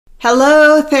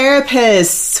Hello,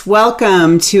 therapists.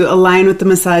 Welcome to Align with the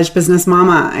Massage Business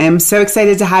Mama. I am so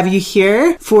excited to have you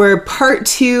here for part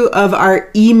 2 of our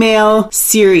email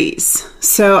series.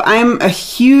 So I'm a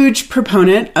huge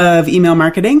proponent of email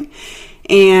marketing.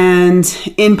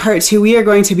 And in part 2, we are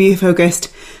going to be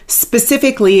focused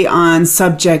specifically on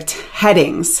subject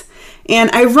headings.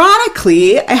 And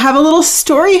ironically, I have a little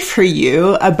story for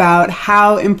you about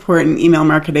how important email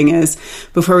marketing is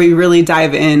before we really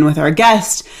dive in with our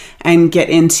guest and get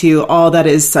into all that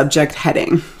is subject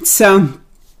heading. So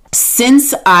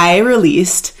since I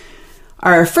released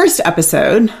our first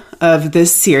episode of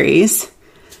this series,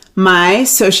 my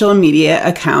social media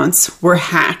accounts were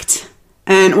hacked.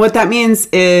 And what that means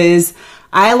is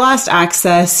I lost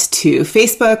access to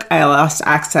Facebook, I lost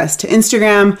access to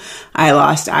Instagram, I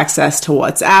lost access to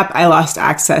WhatsApp, I lost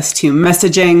access to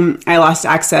messaging, I lost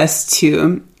access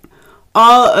to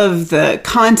all of the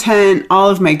content, all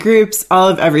of my groups, all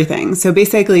of everything. So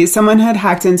basically, someone had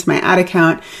hacked into my ad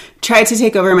account, tried to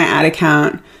take over my ad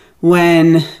account.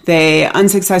 When they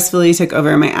unsuccessfully took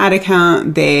over my ad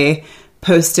account, they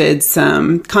posted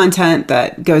some content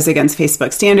that goes against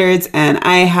Facebook standards, and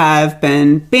I have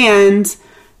been banned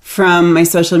from my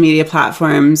social media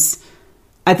platforms.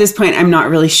 At this point, I'm not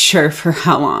really sure for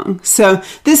how long. So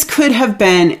this could have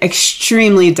been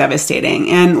extremely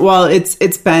devastating. And while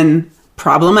it's been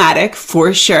problematic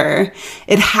for sure,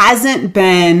 it hasn't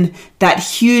been that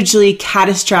hugely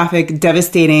catastrophic,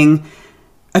 devastating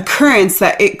occurrence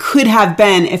that it could have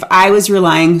been if I was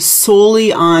relying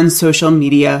solely on social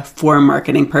media for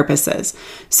marketing purposes.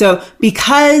 So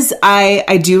because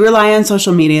I do rely on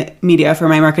social media for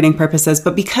my marketing purposes,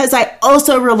 but because I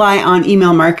also rely on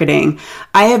email marketing,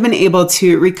 I have been able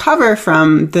to recover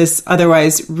from this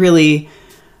otherwise really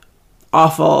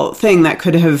awful thing that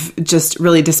could have just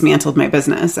really dismantled my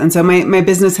business. And so my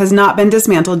business has not been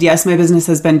dismantled. Yes, my business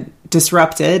has been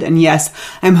disrupted. And yes,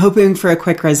 I'm hoping for a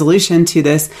quick resolution to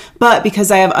this. But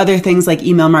because I have other things like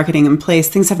email marketing in place,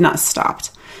 things have not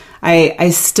stopped. I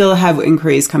still have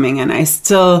inquiries coming in. I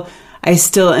still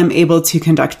am able to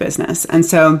conduct business. And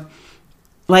so,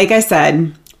 like I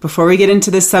said, before we get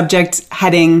into the subject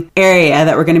heading area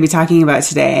that we're going to be talking about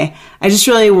today, I just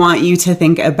really want you to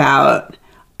think about,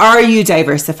 are you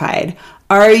diversified?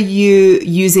 Are you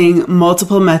using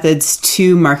multiple methods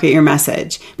to market your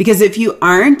message? Because if you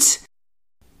aren't,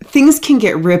 things can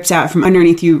get ripped out from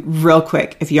underneath you real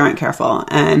quick if you aren't careful.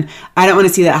 And I don't want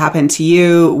to see that happen to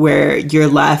you where you're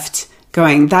left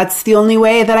going, that's the only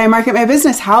way that I market my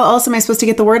business. How else am I supposed to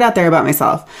get the word out there about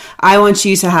myself? I want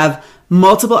you to have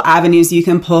multiple avenues you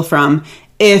can pull from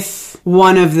if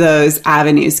one of those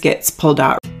avenues gets pulled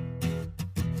out.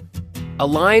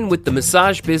 Align with the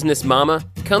Massage Business Mama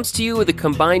comes to you with a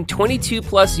combined 22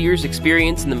 plus years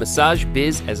experience in the massage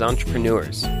biz as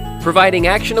entrepreneurs, providing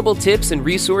actionable tips and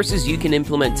resources you can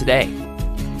implement today.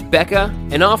 Becca,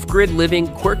 an off-grid living,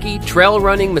 quirky,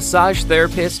 trail-running massage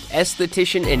therapist,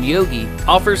 esthetician, and yogi,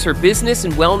 offers her business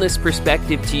and wellness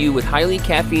perspective to you with highly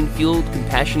caffeine-fueled,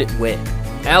 compassionate wit.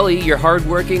 Allie, your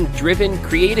hardworking, driven,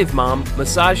 creative mom,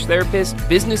 massage therapist,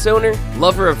 business owner,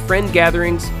 lover of friend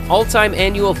gatherings, all-time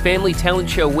annual family talent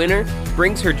show winner,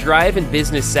 brings her drive and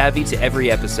business savvy to every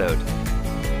episode.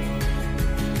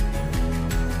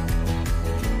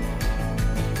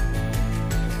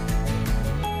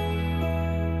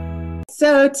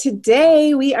 So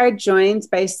today we are joined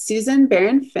by Susan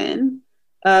Barron-Finn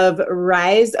of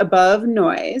Rise Above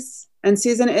Noise. And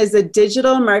Susan is a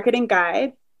digital marketing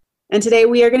guide. And today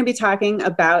we are going to be talking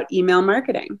about email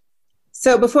marketing.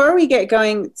 So before we get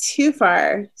going too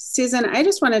far, Susan, I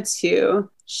just wanted to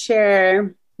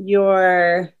share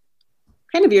your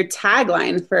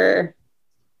tagline for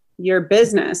your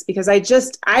business, because I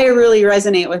really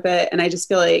resonate with it. And I just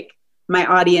feel like my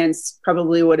audience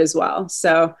probably would as well.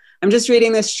 So I'm just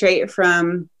reading this straight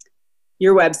from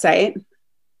your website,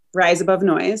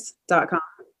 riseabovenoise.com.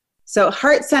 So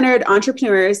heart-centered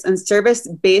entrepreneurs and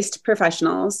service-based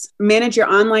professionals manage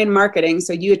your online marketing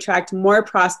so you attract more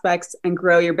prospects and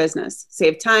grow your business.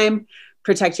 Save time,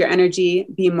 protect your energy,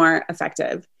 be more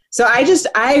effective. So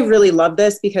I really love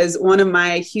this because one of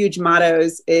my huge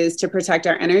mottos is to protect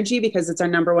our energy because it's our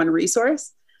number one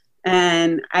resource.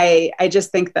 And I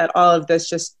just think that all of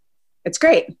this it's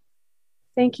great.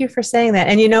 Thank you for saying that.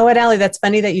 And you know what, Allie, that's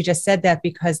funny that you just said that,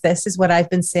 because this is what I've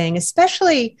been saying,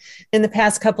 especially in the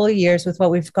past couple of years with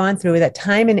what we've gone through, that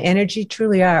time and energy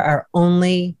truly are our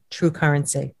only true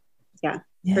currency. Yeah,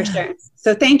 for sure.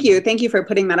 So thank you. Thank you for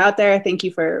putting that out there. Thank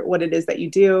you for what it is that you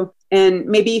do. And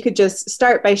maybe you could just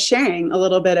start by sharing a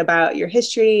little bit about your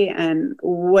history and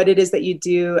what it is that you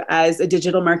do as a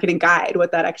digital marketing guide,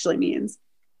 what that actually means.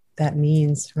 That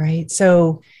means, right?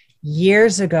 So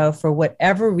years ago, for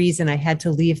whatever reason, I had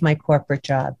to leave my corporate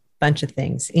job, bunch of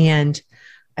things. And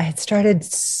I had started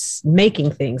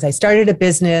making things. I started a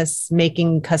business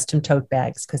making custom tote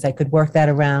bags because I could work that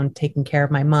around taking care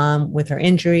of my mom with her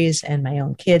injuries and my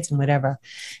own kids and whatever.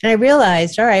 And I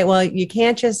realized, all right, well, you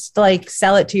can't just like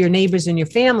sell it to your neighbors and your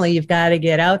family. You've got to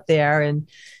get out there and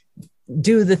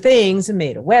do the things, and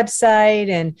made a website.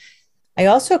 And I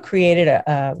also created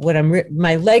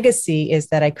my legacy is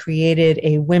that I created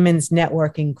a women's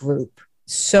networking group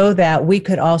so that we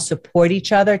could all support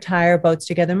each other, tie our boats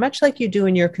together, much like you do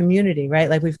in your community, right?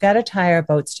 Like we've got to tie our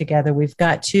boats together. We've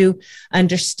got to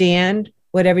understand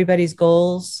what everybody's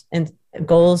goals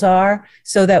are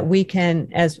so that we can,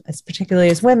 as particularly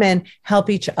as women, help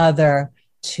each other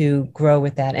to grow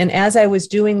with that. And as I was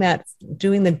doing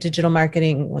the digital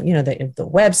marketing, the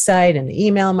website and the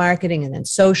email marketing and then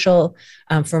social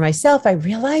for myself, I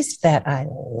realized that I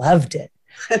loved it.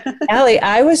 Allie,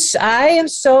 I am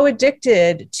so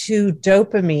addicted to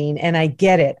dopamine, and I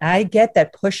get it. I get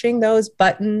that pushing those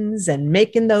buttons and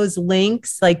making those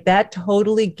links, like that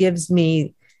totally gives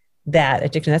me that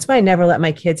addiction. That's why I never let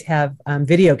my kids have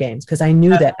video games, because I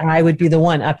knew that I would be the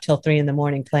one up till 3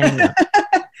 a.m. playing them.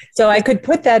 So I could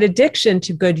put that addiction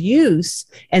to good use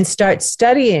and start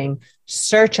studying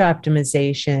search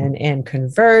optimization and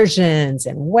conversions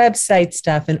and website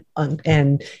stuff and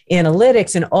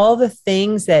analytics and all the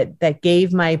things that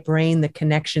gave my brain the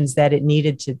connections that it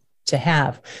needed to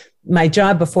have. My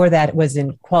job before that was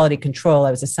in quality control.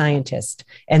 I was a scientist.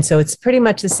 And so it's pretty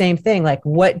much the same thing. Like,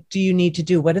 what do you need to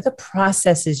do? What are the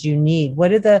processes you need?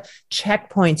 What are the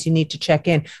checkpoints you need to check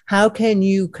in? How can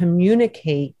you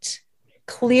communicate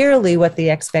clearly what the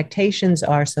expectations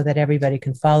are so that everybody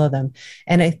can follow them?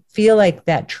 And I feel like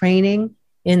that training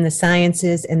in the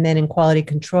sciences and then in quality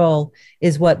control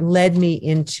is what led me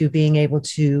into being able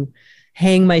to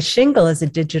hang my shingle as a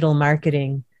digital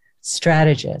marketing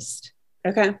strategist.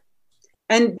 Okay.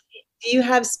 And do you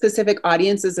have specific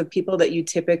audiences of people that you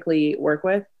typically work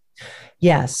with?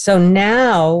 Yes. So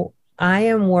now I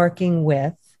am working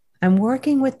with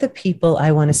the people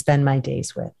I want to spend my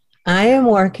days with. I am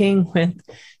working with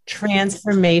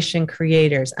transformation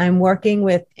creators. I'm working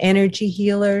with energy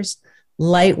healers,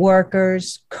 light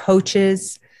workers,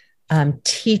 coaches,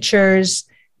 teachers,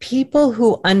 people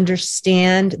who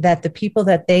understand that the people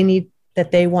that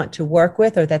they want to work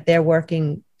with or that they're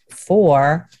working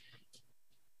for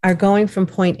are going from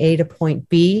point A to point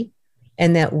B,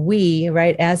 and that we,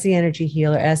 right, as the energy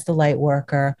healer, as the light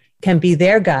worker, can be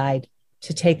their guide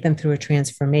to take them through a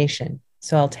transformation.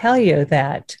 So I'll tell you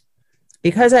that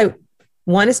because I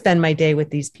want to spend my day with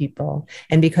these people,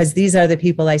 and because these are the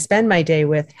people I spend my day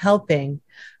with helping,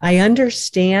 I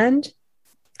understand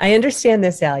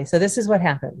this, Allie. So this is what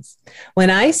happens.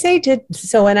 When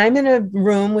I'm in a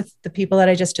room with the people that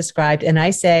I just described, and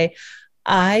I say,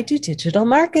 I do digital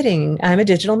marketing. I'm a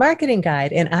digital marketing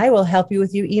guide, and I will help you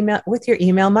with your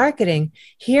email marketing.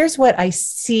 Here's what I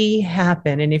see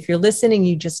happen. And if you're listening,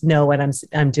 you just know what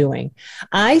I'm doing.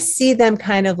 I see them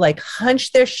kind of like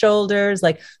hunch their shoulders,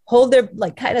 like hold their,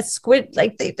 like kind of squint,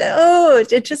 like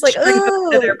it's just like,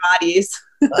 their bodies.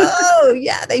 Oh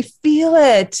yeah, they feel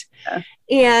it. Yeah.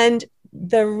 And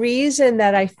the reason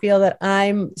that I feel that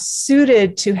I'm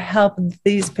suited to help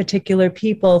these particular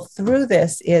people through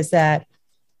this is that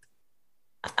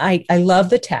I love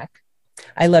the tech.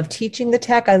 I love teaching the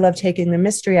tech. I love taking the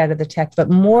mystery out of the tech. But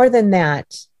more than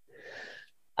that,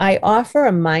 I offer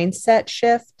a mindset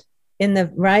shift. In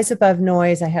the Rise Above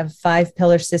Noise, I have a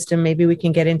 5-pillar system. Maybe we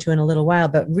can get into in a little while.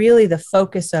 But really, the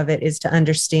focus of it is to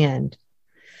understand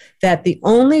that the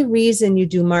only reason you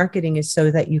do marketing is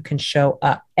so that you can show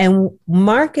up. And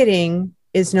marketing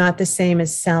is not the same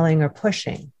as selling or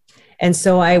pushing. And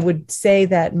so I would say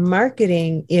that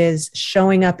marketing is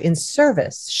showing up in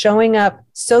service, showing up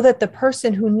so that the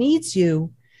person who needs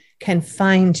you can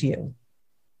find you.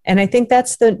 And I think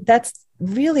that's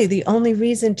really the only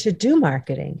reason to do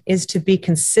marketing, is to be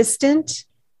consistent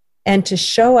and to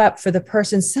show up for the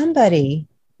person. Somebody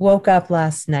woke up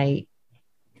last night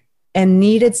and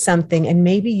needed something, and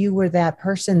maybe you were that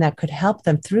person that could help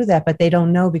them through that, but they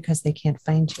don't know because they can't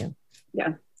find you.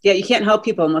 Yeah. Yeah, you can't help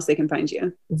people unless they can find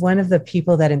you. One of the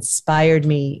people that inspired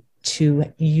me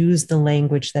to use the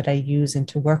language that I use and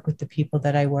to work with the people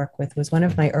that I work with was one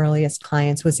of my earliest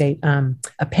clients was a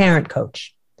parent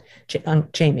coach,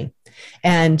 Jamie.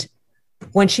 And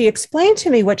when she explained to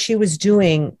me what she was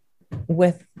doing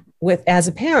with as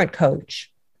a parent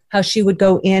coach, how she would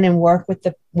go in and work with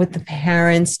the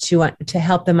parents to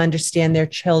help them understand their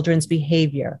children's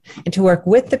behavior, and to work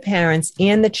with the parents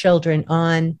and the children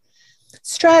on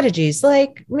strategies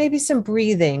like maybe some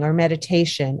breathing or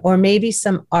meditation, or maybe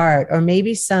some art, or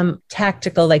maybe some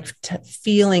tactical, like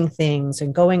feeling things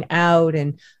and going out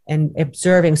and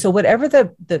observing. So whatever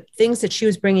the things that she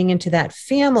was bringing into that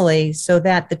family so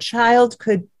that the child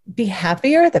could be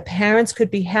happier, the parents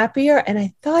could be happier. And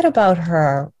I thought about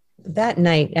her that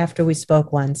night after we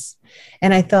spoke once,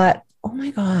 and I thought, oh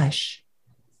my gosh,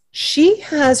 she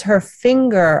has her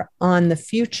finger on the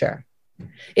future.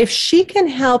 If she can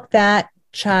help that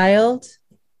child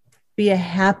be a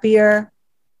happier,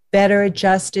 better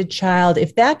adjusted child,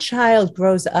 if that child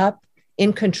grows up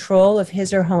in control of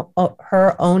his or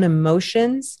her own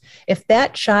emotions, if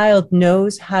that child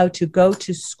knows how to go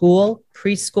to school,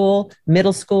 preschool,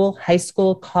 middle school, high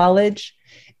school, college,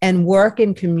 and work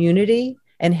in community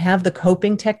and have the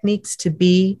coping techniques to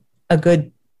be a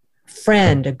good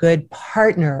friend, a good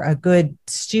partner, a good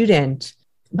student,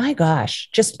 my gosh,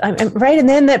 I'm right. And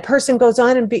then that person goes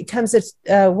on and becomes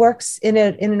works in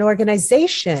an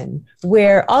organization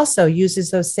where also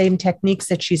uses those same techniques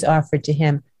that she's offered to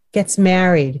him, gets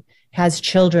married, has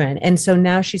children. And so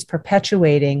now she's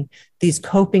perpetuating these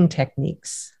coping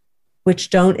techniques, which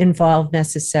don't involve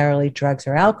necessarily drugs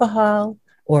or alcohol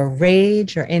or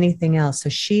rage or anything else. So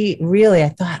she really, I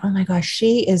thought, oh my gosh,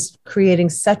 she is creating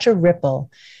such a ripple.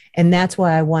 And that's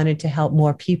why I wanted to help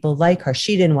more people like her.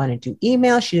 She didn't want to do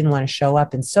email. She didn't want to show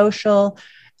up in social.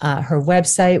 Her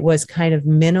website was kind of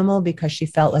minimal because she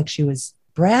felt like she was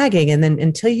bragging. And then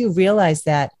until you realize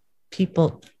that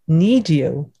people need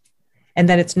you and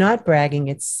that it's not bragging,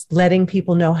 it's letting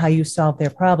people know how you solve their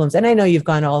problems. And I know you've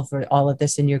gone over all of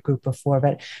this in your group before,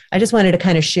 but I just wanted to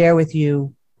kind of share with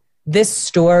you this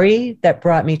story that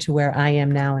brought me to where I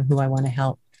am now and who I want to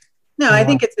help. No, I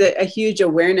think it's a huge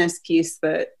awareness piece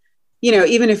that,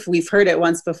 even if we've heard it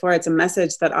once before, it's a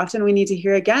message that often we need to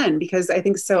hear again, because I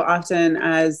think so often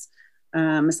as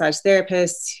massage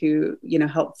therapists who,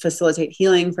 help facilitate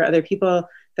healing for other people,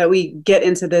 that we get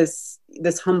into this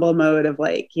humble mode of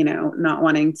not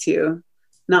wanting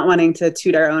to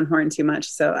toot our own horn too much.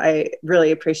 So I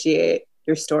really appreciate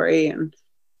your story and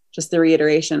just the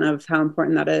reiteration of how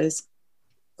important that is.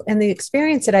 And the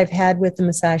experience that I've had with the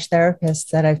massage therapists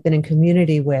that I've been in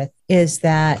community with is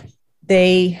that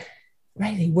they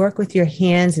work with your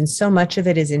hands, and so much of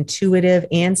it is intuitive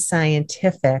and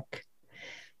scientific,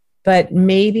 but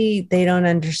maybe they don't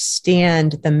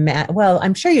understand well,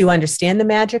 I'm sure you understand the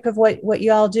magic of what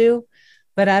you all do,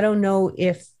 but I don't know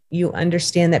if you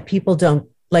understand that people don't,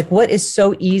 what is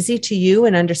so easy to you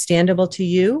and understandable to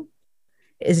you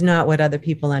is not what other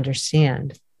people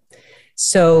understand.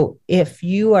 So if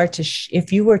you were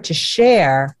to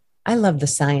share, I love the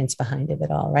science behind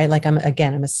it all, right? I'm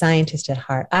a scientist at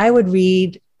heart. I would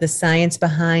read the science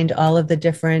behind all of the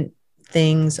different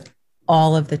things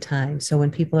all of the time. So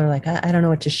when people are like, I don't know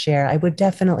what to share, I would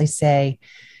definitely say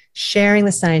sharing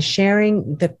the science,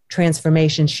 sharing the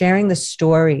transformation, sharing the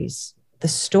stories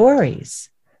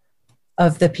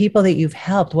of the people that you've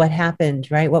helped, what happened,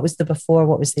 right? What was the before,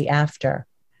 what was the after?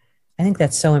 I think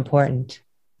that's so important.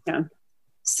 Yeah.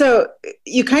 So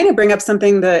you kind of bring up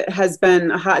something that has been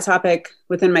a hot topic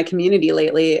within my community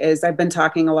lately. Is I've been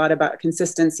talking a lot about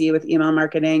consistency with email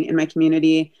marketing in my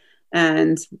community.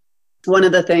 And one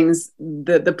of the things,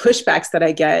 the pushbacks that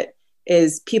I get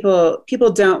is people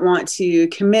don't want to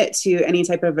commit to any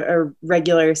type of a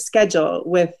regular schedule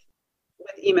with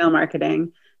email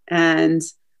marketing. And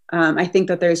I think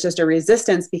that there's just a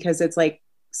resistance because it's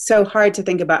so hard to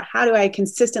think about, how do I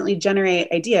consistently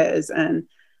generate ideas and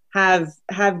have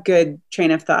good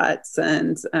train of thoughts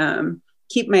and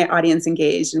keep my audience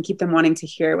engaged and keep them wanting to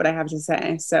hear what I have to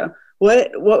say. So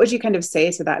what would you kind of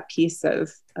say to that piece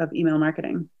of email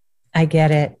marketing? I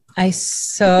get it. I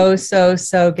so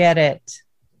get it.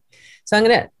 So I'm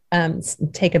going to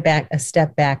take a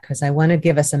step back because I want to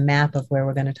give us a map of where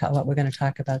what we're going to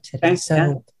talk about today. Okay,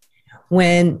 so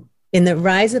when in the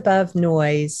Rise Above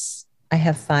Noise, I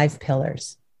have 5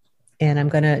 pillars. And I'm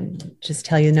going to just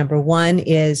tell you, number 1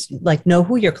 is know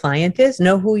who your client is,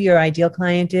 know who your ideal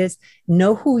client is,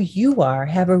 know who you are,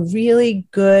 have a really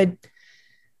good,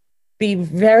 be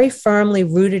very firmly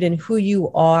rooted in who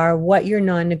you are, what your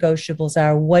non-negotiables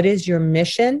are, what is your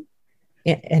mission,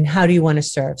 and how do you want to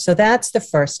serve? So that's the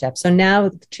first step. So now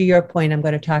to your point, I'm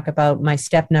going to talk about my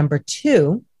step number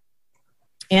 2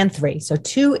 and 3. So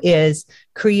 2 is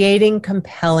creating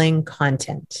compelling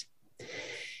content.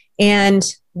 And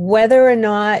whether or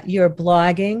not you're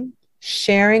blogging,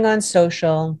 sharing on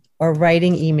social, or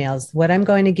writing emails, what I'm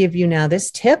going to give you now,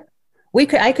 this tip,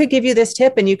 I could give you this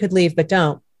tip and you could leave, but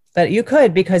don't. But you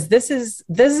could, because this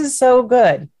is so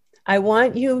good. I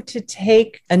want you to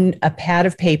take a pad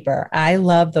of paper. I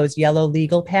love those yellow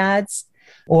legal pads.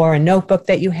 or a notebook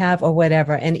that you have or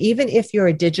whatever. And even if you're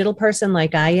a digital person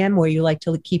like I am, where you like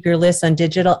to keep your lists on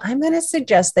digital, I'm going to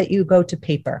suggest that you go to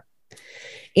paper,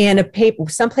 and a paper,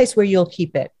 someplace where you'll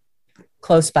keep it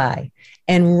close by,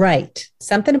 and write.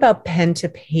 Something about pen to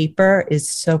paper is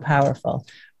so powerful.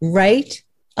 Write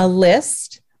a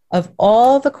list of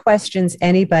all the questions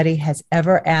anybody has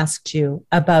ever asked you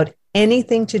about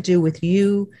anything to do with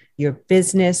you, your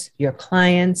business, your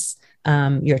clients,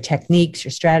 your techniques,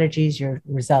 your strategies, your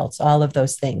results, all of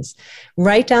those things.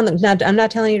 Write down now, I'm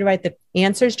not telling you to write the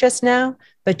answers just now,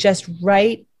 but just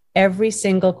write every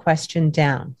single question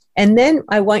down. And then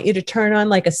I want you to turn on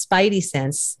like a spidey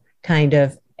sense kind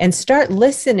of, and start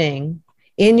listening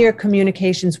in your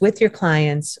communications with your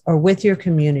clients or with your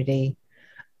community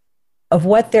of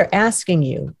what they're asking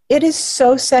you. It is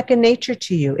so second nature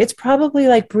to you. It's probably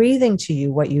like breathing to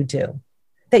you, what you do,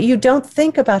 that you don't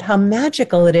think about how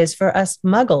magical it is for us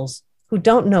muggles who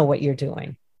don't know what you're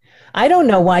doing. I don't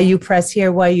know why you press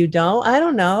here, why you don't. I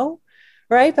don't know,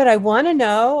 right? But I want to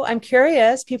know. I'm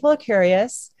curious. People are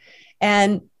curious.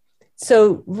 And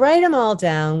so write them all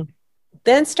down.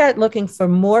 Then start looking for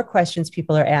more questions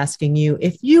people are asking you.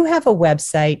 If you have a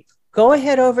website, go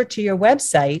ahead over to your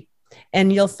website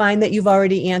and you'll find that you've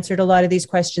already answered a lot of these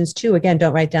questions too. Again,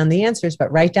 don't write down the answers,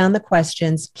 but write down the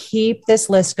questions. Keep this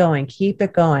list going. Keep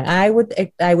it going. I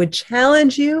would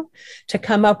challenge you to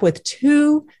come up with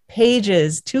 2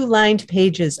 lined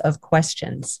pages of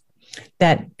questions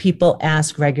that people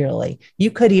ask regularly. You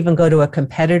could even go to a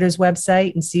competitor's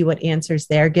website and see what answers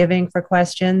they're giving for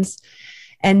questions.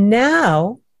 And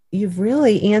now you've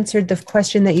really answered the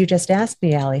question that you just asked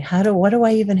me, Allie. What do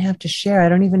I even have to share? I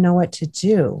don't even know what to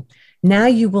do. Now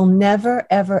you will never,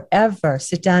 ever, ever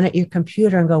sit down at your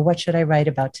computer and go, what should I write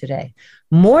about today?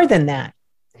 More than that,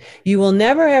 you will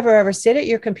never, ever, ever sit at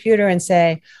your computer and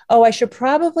say, oh, I should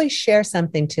probably share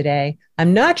something today.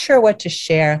 I'm not sure what to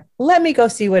share. Let me go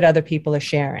see what other people are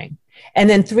sharing. And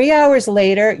then 3 hours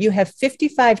later, you have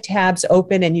 55 tabs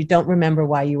open and you don't remember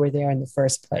why you were there in the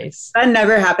first place. That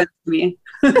never happened to me.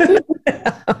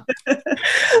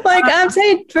 Like I'm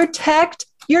saying, protect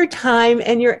your time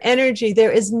and your energy.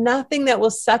 There is nothing that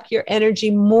will suck your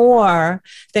energy more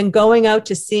than going out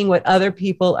to seeing what other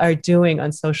people are doing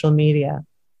on social media.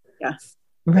 Yeah.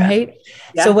 Right.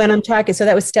 Yeah. So when I'm talking, so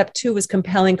that was step 2 was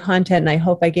compelling content. And I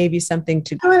hope I gave you something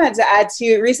to. I wanted to add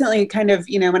to recently kind of,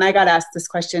 when I got asked this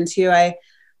question too,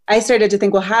 I started to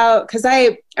think, well, because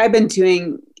I've been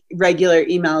doing regular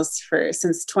emails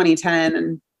since 2010.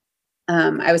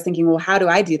 And I was thinking, well, how do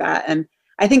I do that? And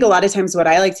I think a lot of times what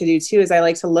I like to do too, is I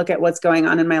like to look at what's going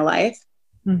on in my life,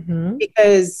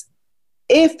 because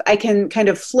if I can kind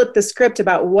of flip the script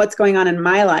about what's going on in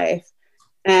my life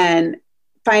and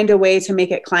find a way to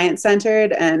make it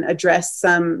client-centered and address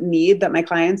some need that my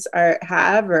clients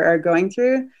have or are going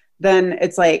through, then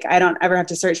it's like I don't ever have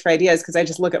to search for ideas because I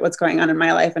just look at what's going on in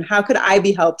my life and how could I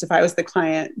be helped if I was the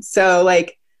client. So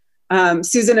like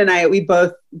Susan and I, we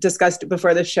both discussed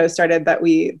before the show started that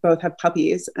we both have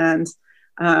puppies, and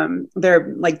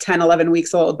they're like 10, 11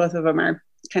 weeks old. Both of them are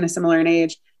kind of similar in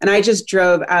age. And I just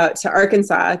drove out to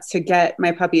Arkansas to get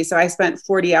my puppy. So I spent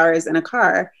 40 hours in a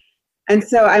car. And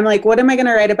so I'm like, what am I going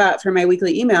to write about for my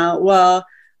weekly email? Well,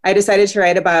 I decided to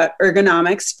write about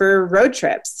ergonomics for road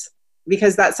trips,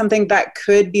 because that's something that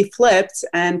could be flipped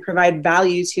and provide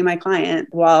value to my client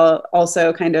while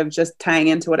also kind of just tying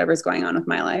into whatever's going on with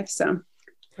my life. So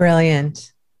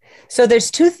brilliant. So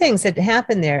there's 2 things that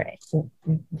happen there.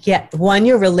 Yeah, one,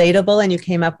 you're relatable and you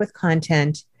came up with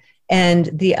content. And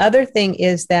the other thing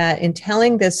is that in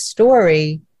telling this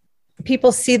story,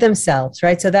 people see themselves,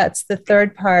 right? So that's the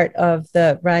third part of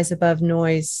the Rise Above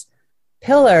Noise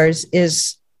pillars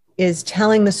is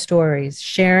telling the stories,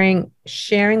 sharing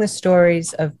the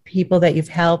stories of people that you've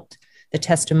helped, the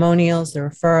testimonials, the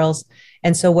referrals.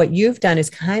 And so what you've done is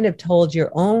kind of told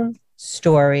your own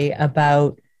story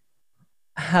about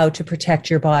how to protect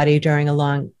your body during a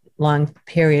long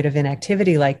period of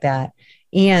inactivity like that.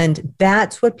 And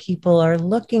that's what people are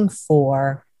looking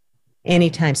for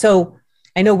anytime. So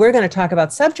I know we're going to talk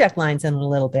about subject lines in a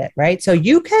little bit, right? So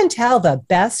you can tell the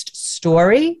best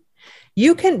story.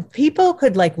 People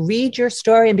could like read your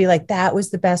story and be like, that was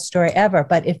the best story ever.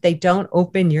 But if they don't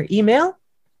open your email,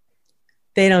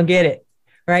 they don't get it,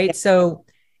 right? Yeah. So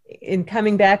in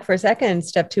coming back for a second,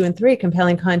 step 2 and 3,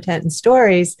 compelling content and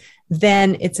stories,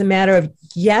 then it's a matter of,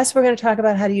 yes, we're going to talk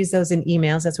about how to use those in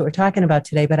emails. That's what we're talking about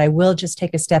today. But I will just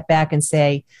take a step back and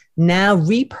say, now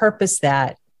repurpose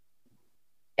that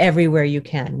everywhere you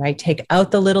can, right? Take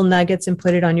out the little nuggets and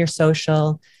put it on your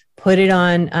social, put it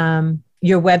on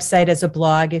your website as a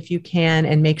blog if you can,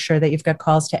 and make sure that you've got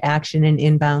calls to action and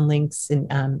inbound links.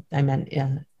 And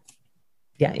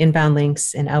inbound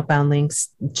links and outbound links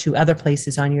to other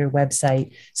places on your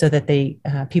website so that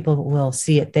people will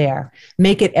see it there.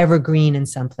 Make it evergreen in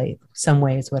some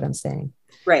way is what I'm saying.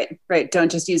 Right. Don't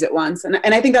just use it once. And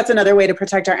I think that's another way to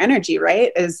protect our energy,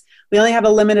 right? Is we only have a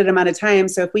limited amount of time.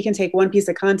 So if we can take one piece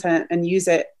of content and use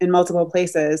it in multiple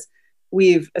places,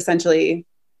 we've essentially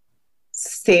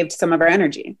saved some of our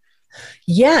energy.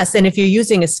 Yes. And if you're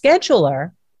using a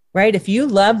scheduler, right? If you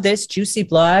love this juicy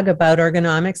blog about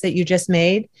ergonomics that you just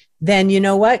made, then you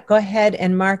know what? Go ahead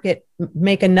and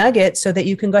make a nugget so that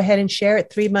you can go ahead and share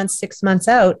it 3 months, 6 months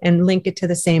out and link it to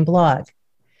the same blog.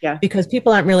 Yeah. Because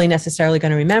people aren't really necessarily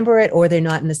going to remember it, or they're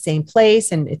not in the same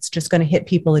place, and it's just going to hit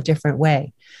people a different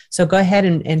way. So go ahead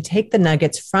and take the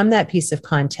nuggets from that piece of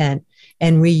content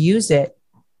and reuse it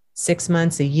 6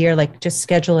 months, a year, like just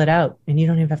schedule it out and you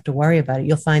don't even have to worry about it.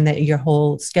 You'll find that your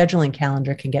whole scheduling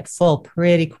calendar can get full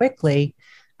pretty quickly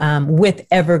with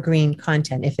evergreen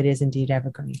content, if it is indeed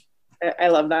evergreen. I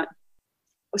love that.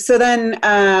 So then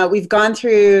we've gone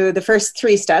through the first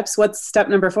 3 steps. What's step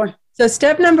number 4? So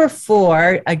step number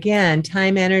 4, again,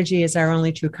 time energy is our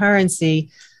only true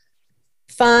currency.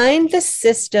 Find the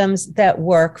systems that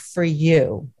work for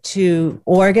you to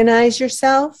organize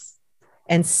yourself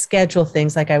and schedule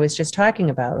things like I was just talking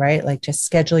about, right? Like just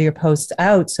schedule your posts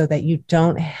out so that you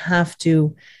don't have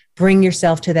to bring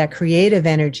yourself to that creative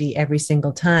energy every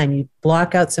single time. You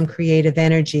block out some creative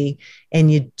energy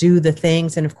and you do the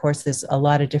things. And of course, there's a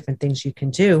lot of different things you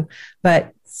can do,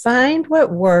 but find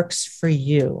what works for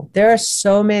you. There are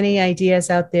so many ideas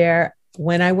out there.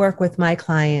 When I work with my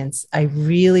clients,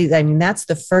 that's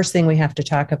the first thing we have to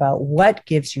talk about. What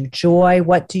gives you joy?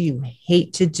 What do you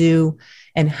hate to do?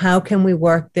 And how can we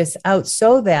work this out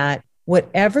so that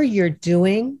whatever you're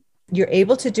doing, you're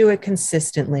able to do it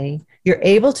consistently. You're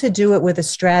able to do it with a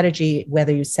strategy,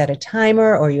 whether you set a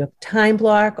timer or you have a time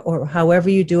block or however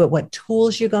you do it, what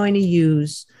tools you're going to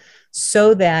use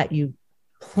so that you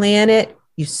plan it.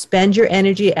 You spend your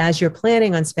energy as you're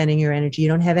planning on spending your energy. You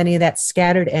don't have any of that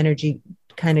scattered energy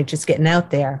kind of just getting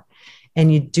out there.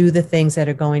 And you do the things that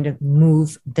are going to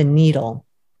move the needle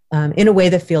in a way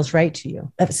that feels right to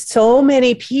you. So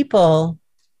many people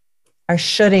are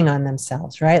shooting on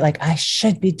themselves, right? Like, I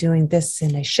should be doing this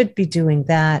and I should be doing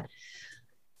that.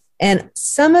 And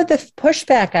some of the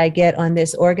pushback I get on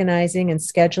this organizing and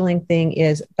scheduling thing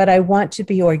is, but I want to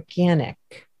be organic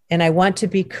and I want to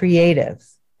be creative.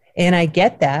 And I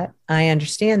get that. I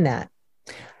understand that.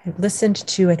 I listened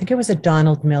to, I think it was a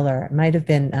Donald Miller. It might've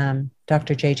been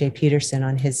Dr. J.J. Peterson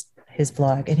on his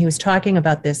blog. And he was talking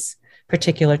about this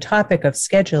particular topic of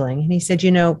scheduling. And he said,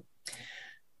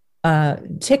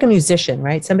 take a musician,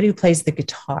 right? Somebody who plays the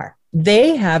guitar.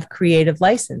 They have creative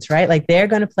license, right? Like they're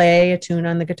going to play a tune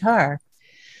on the guitar.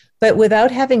 But without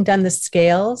having done the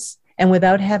scales and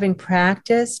without having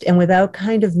practiced and without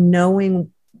kind of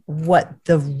knowing what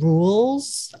the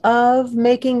rules of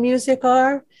making music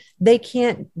are, they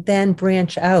can't then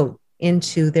branch out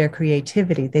into their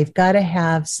creativity. They've got to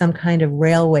have some kind of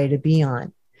railway to be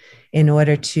on in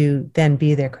order to then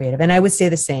be their creative. And I would say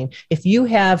the same. If you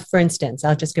have, for instance,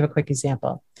 I'll just give a quick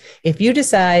example. If you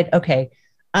decide, okay,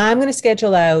 I'm going to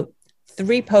schedule out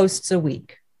 3 posts a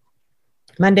week,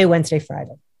 Monday, Wednesday,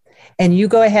 Friday. And you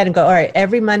go ahead and go, all right,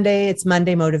 every Monday, it's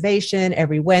Monday motivation.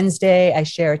 Every Wednesday, I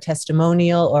share a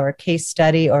testimonial or a case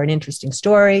study or an interesting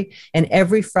story. And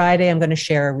every Friday, I'm going to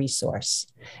share a resource.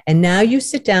 And now you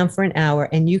sit down for an hour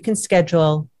and you can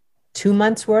schedule 2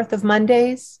 months worth of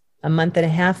Mondays, a month and a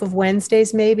half of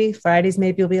Wednesdays, maybe. Fridays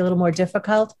maybe will be a little more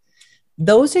difficult.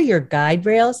 Those are your guide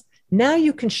rails. Now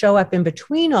you can show up in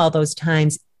between all those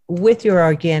times with your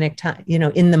organic time,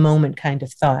 in the moment kind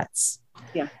of thoughts.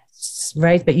 Yeah.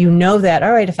 Right. But you know that,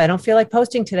 all right, if I don't feel like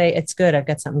posting today, it's good. I've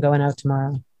got something going out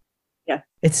tomorrow. Yeah.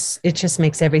 It just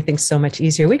makes everything so much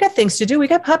easier. We got things to do. We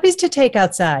got puppies to take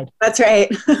outside. That's right.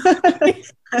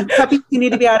 Puppies, you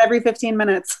need to be out every 15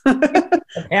 minutes.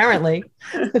 Apparently.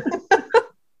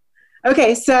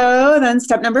 Okay. So then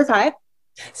step number 5.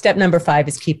 Step number 5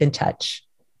 is keep in touch.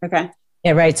 Okay.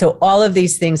 Yeah, right. So all of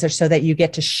these things are so that you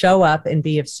get to show up and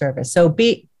be of service. So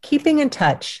keeping in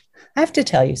touch. I have to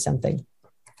tell you something.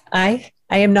 I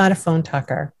am not a phone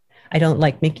talker. I don't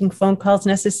like making phone calls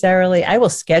necessarily. I will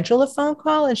schedule a phone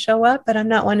call and show up, but I'm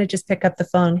not one to just pick up the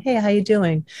phone. Hey, how you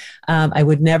doing? I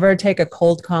would never take a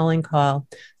cold calling call,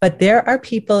 but there are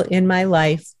people in my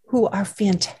life who are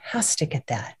fantastic at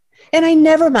that. And I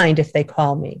never mind if they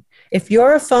call me. If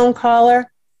you're a phone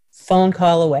caller, phone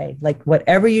call away, like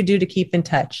whatever you do to keep in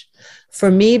touch.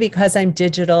 For me, because I'm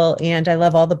digital and I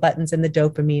love all the buttons and the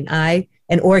dopamine, I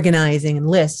and organizing and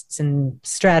lists and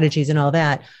strategies and all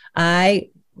that, I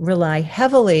rely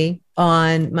heavily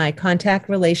on my contact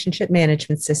relationship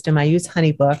management system. I use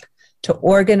HoneyBook to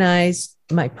organize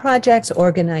my projects,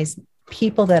 organize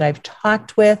people that I've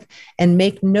talked with, and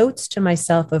make notes to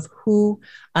myself of who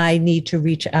I need to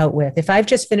reach out with. If I've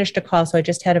just finished a call, so I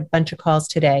just had a bunch of calls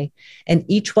today, and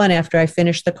each one after I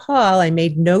finished the call, I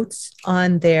made notes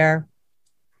on their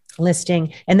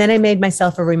listing, and then I made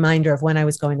myself a reminder of when I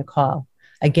was going to call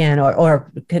again,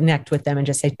 or connect with them and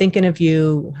just say, thinking of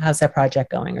you, how's that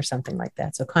project going, or something like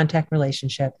that. So contact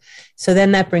relationship. So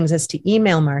then that brings us to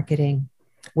email marketing,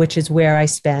 which is where I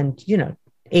spend, 80%,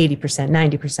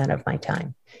 90% of my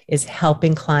time is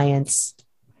helping clients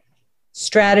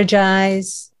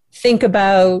strategize, think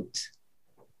about,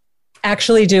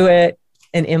 actually do it,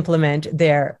 and implement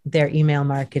their email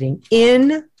marketing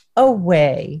in a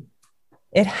way.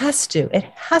 It has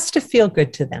to feel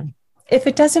good to them. If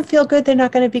it doesn't feel good, they're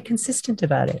not going to be consistent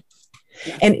about it.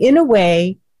 And in a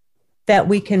way that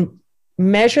we can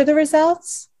measure the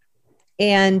results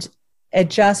and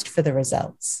adjust for the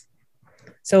results.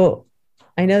 So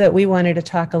I know that we wanted to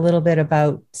talk a little bit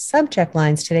about subject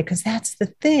lines today, because that's the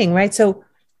thing, right? So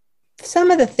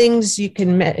some of the things you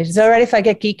can, is it all right if I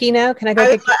get geeky now? Can I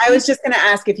go? I was just going to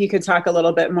ask if you could talk a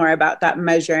little bit more about that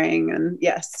measuring, and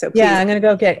yes. So please. Yeah, I'm going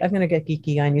to get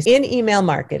geeky on you. In email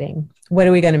marketing, what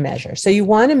are we going to measure? So you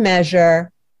want to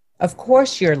measure, of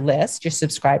course, your list, your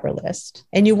subscriber list,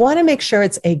 and you want to make sure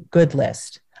it's a good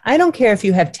list. I don't care if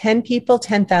you have 10 people,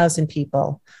 10,000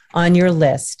 people on your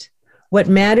list. What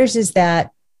matters is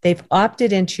that they've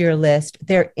opted into your list.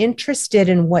 They're interested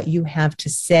in what you have to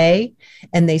say,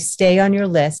 and they stay on your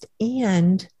list.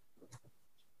 And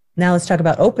now let's talk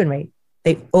about open rate.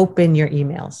 They open your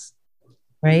emails,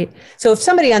 right? So if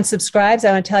somebody unsubscribes,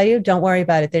 I want to tell you, don't worry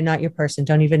about it. They're not your person.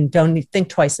 Don't think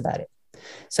twice about it.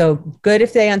 So good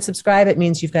if they unsubscribe, it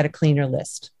means you've got a cleaner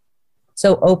list.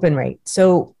 So open rate.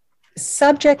 So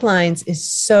subject lines is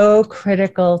so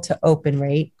critical to open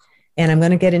rate. And I'm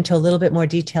going to get into a little bit more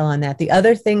detail on that. The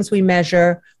other things we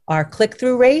measure are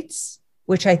click-through rates,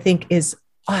 which I think is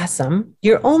awesome.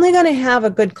 You're only going to have a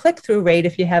good click-through rate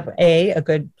if you have a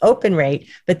good open rate,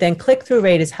 but then click-through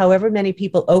rate is however many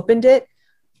people opened it.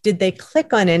 Did they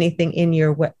click on anything in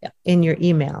your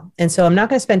email? And so I'm not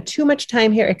going to spend too much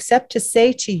time here except to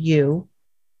say to you,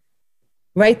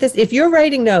 write this. If you're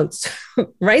writing notes,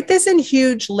 write this in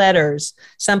huge letters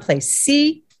someplace,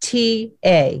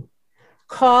 CTA.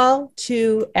 Call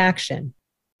to action.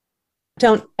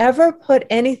 Don't ever put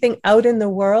anything out in the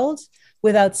world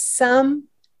without some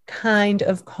kind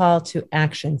of call to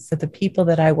action. So the people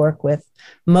that I work with,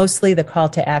 mostly the call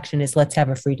to action is let's have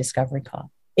a free discovery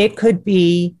call. It could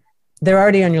be they're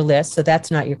already on your list, so that's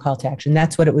not your call to action.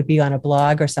 That's what it would be on a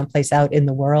blog or someplace out in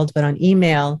the world. But on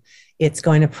email, it's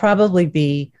going to probably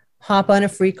be hop on a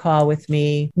free call with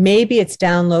me. Maybe it's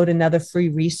download another free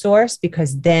resource,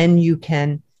 because then you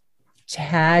can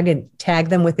tag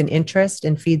them with an interest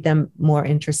and feed them more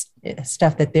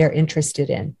stuff that they're interested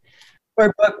in.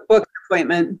 Or book an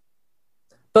appointment.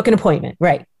 Book an appointment.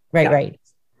 Right. Yeah. Right.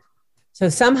 So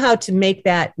somehow to make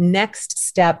that next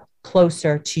step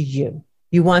closer to you.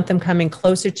 You want them coming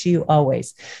closer to you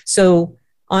always. So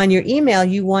on your email,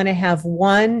 you want to have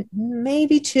one,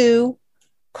 maybe two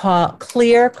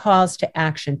clear calls to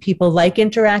action. People like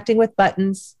interacting with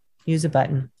buttons. Use a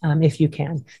button if you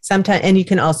can. Sometimes, and you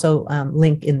can also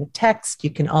link in the text. You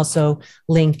can also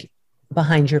link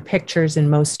behind your pictures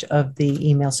in most of the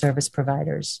email service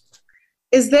providers.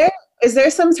 Is there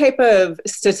some type of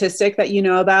statistic that you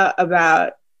know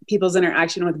about people's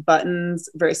interaction with buttons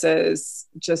versus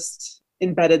just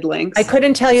embedded links? I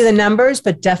couldn't tell you the numbers,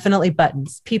 but definitely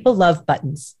buttons. People love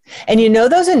buttons. And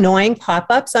those annoying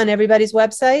pop-ups on everybody's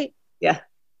website? Yeah.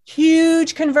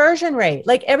 Huge conversion rate.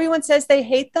 Like everyone says they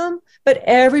hate them, but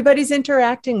everybody's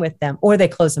interacting with them, or they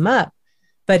close them up.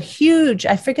 But huge,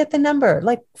 I forget the number,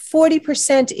 like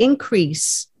 40%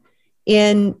 increase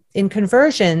in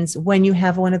conversions when you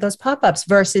have one of those pop-ups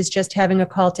versus just having a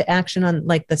call to action on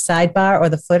like the sidebar or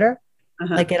the footer.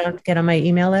 Like get on my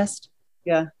email list.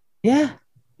 Yeah. Yeah.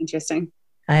 Interesting.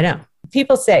 I know.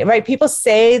 People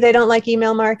say they don't like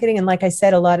email marketing. And like I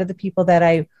said, a lot of the people that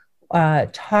I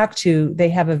talk to, they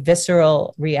have a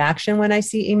visceral reaction when I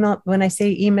say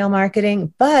email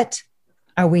marketing. But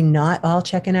are we not all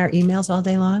checking our emails all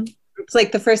day long? It's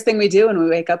like the first thing we do when we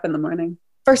wake up in the morning.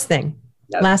 First thing,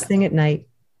 last thing at night.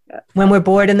 Yep. When we're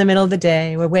bored in the middle of the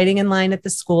day, we're waiting in line at the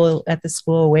school,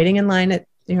 waiting in line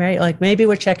right? Like maybe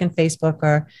we're checking Facebook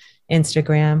or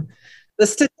Instagram. The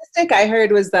statistic I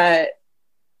heard was that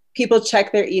people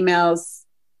check their emails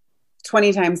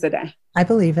 20 times a day. I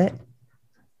believe it.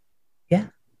 Yeah.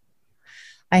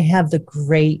 I have the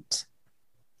great,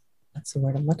 that's the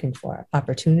word I'm looking for,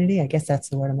 opportunity. I guess that's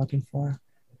the word I'm looking for.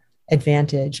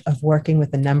 Advantage of working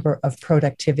with a number of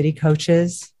productivity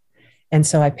coaches. And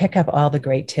so I pick up all the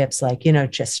great tips, like,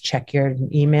 just check your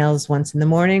emails once in the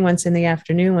morning, once in the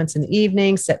afternoon, once in the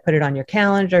evening, put it on your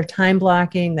calendar, time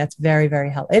blocking. That's very, very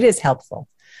helpful. It is helpful.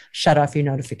 Shut off your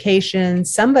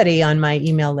notifications. Somebody on my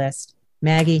email list,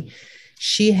 Maggie,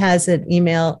 she has an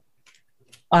email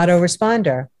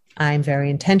autoresponder. I'm very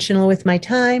intentional with my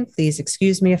time. Please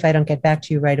excuse me if I don't get back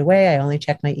to you right away. I only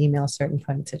check my email certain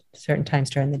times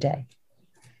during the day.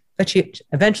 But she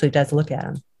eventually does look at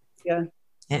them. Yeah.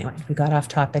 Anyway, we got off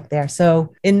topic there.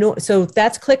 So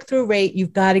that's click-through rate.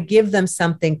 You've got to give them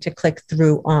something to click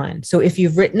through on. So if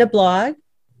you've written a blog,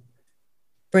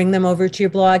 bring them over to your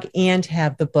blog and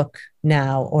have the book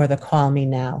now or the call me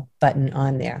now button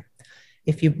on there.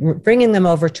 If you're bringing them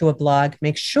over to a blog,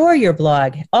 make sure your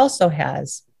blog also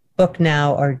has book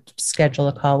now or schedule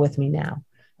a call with me now,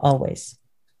 always.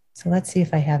 So let's see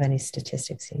if I have any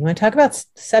statistics here. You want to talk about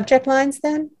subject lines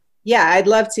then? Yeah, I'd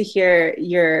love to hear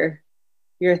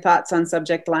your thoughts on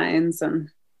subject lines. And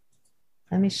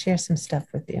let me share some stuff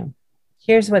with you.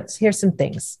 Here's some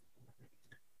things.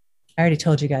 I already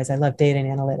told you guys I love data and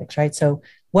analytics, right? So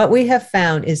what we have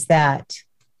found is that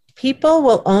people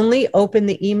will only open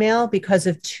the email because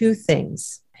of two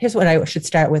things. Here's what I should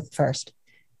start with first.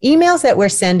 Emails that we're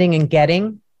sending and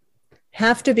getting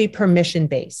have to be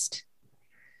permission-based.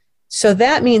 So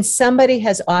that means somebody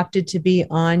has opted to be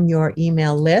on your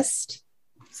email list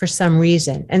for some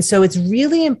reason. And so it's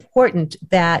really important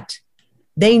that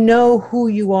they know who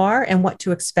you are and what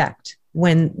to expect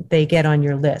when they get on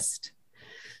your list.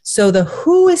 So the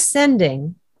who is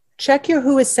sending, check your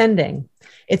who is sending.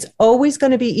 It's always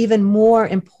going to be even more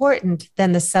important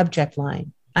than the subject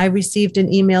line. I received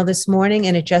an email this morning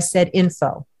and it just said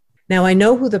info. Now I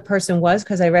know who the person was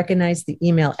because I recognized the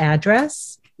email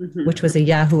address, which was a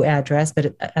Yahoo address,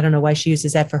 but I don't know why she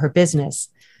uses that for her business.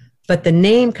 But the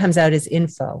name comes out as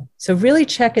info. So really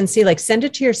check and see, send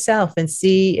it to yourself and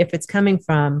see if it's coming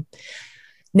from.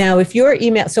 Now, if your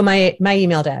email, so my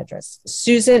email address,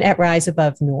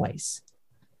 Susan@RiseAboveNoise.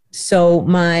 So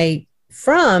my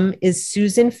from is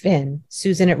Susan Finn,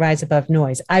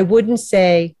 Susan@RiseAboveNoise. I wouldn't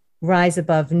say Rise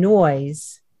Above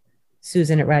Noise,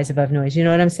 Susan@RiseAboveNoise. You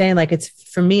know what I'm saying?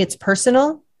 For me, it's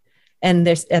personal. And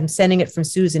I'm sending it from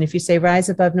Susan. If you say Rise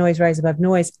Above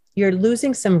Noise, you're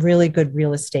losing some really good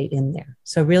real estate in there.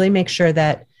 So really make sure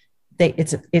that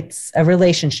it's a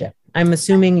relationship. I'm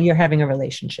assuming you're having a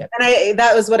relationship. And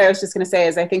that was what I was just going to say,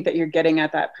 is I think that you're getting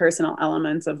at that personal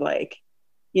element of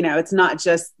it's not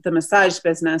just the massage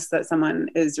business that someone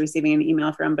is receiving an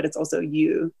email from, but it's also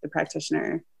you, the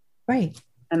practitioner. Right.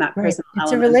 And that personal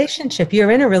element. It's a relationship. You're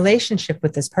in a relationship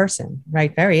with this person,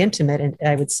 right? Very intimate, and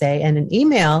I would say. And an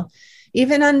email,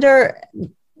 even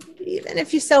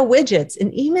if you sell widgets,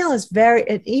 an email is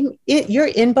your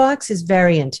inbox is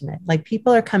very intimate.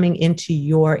 People are coming into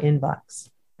your inbox.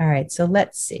 All right. So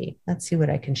let's see what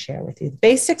I can share with you. The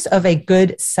basics of a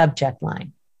good subject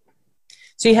line.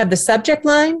 So you have the subject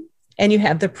line and you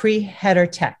have the pre-header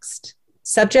text.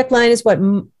 Subject line is what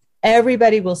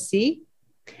everybody will see.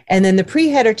 And then the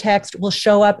pre-header text will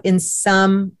show up in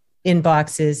some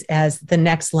inboxes as the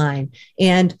next line.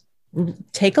 And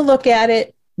take a look at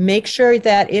it. Make sure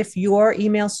that if your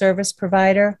email service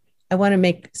provider, I want to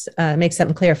make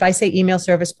something clear. If I say email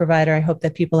service provider, I hope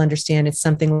that people understand it's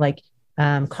something like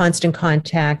Constant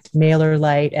Contact,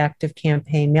 MailerLite,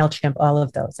 ActiveCampaign, MailChimp, all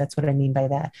of those. That's what I mean by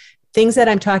that. Things that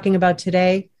I'm talking about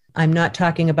today, I'm not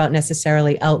talking about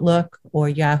necessarily Outlook or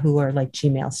Yahoo or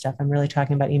Gmail stuff. I'm really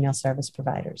talking about email service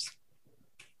providers.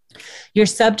 Your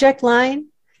subject line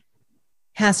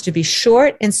has to be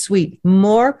short and sweet.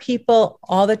 More people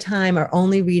all the time are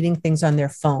only reading things on their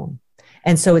phone.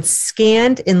 And so it's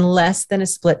scanned in less than a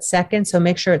split second. So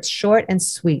make sure it's short and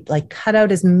sweet. Cut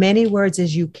out as many words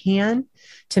as you can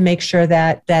to make sure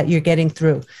that you're getting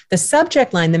through. The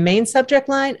subject line, the main subject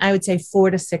line, I would say 4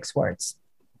 to 6 words.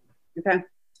 Okay.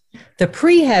 The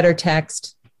pre-header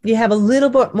text, you have a little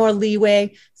bit more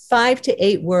leeway, 5 to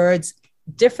 8 words.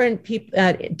 Different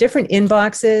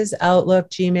inboxes, Outlook,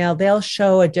 Gmail, they'll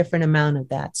show a different amount of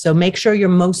that. So make sure your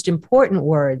most important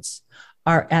words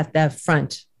are at the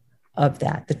front of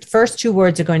that. The first 2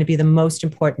 words are going to be the most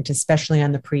important, especially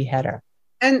on the pre-header.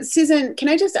 And Susan, can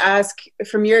I just ask,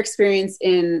 from your experience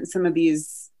in some of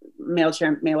these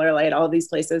MailChimp, MailerLite, all of these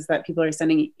places that people are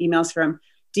sending emails from,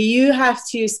 do you have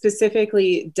to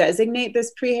specifically designate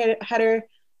this pre-header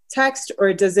text,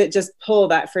 or does it just pull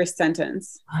that first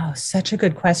sentence? Oh, such a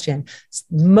good question.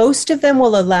 Most of them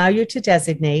will allow you to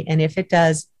designate, and if it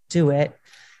does, do it.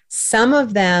 Some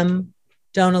of them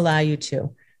don't allow you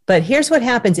to. But here's what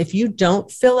happens if you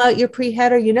don't fill out your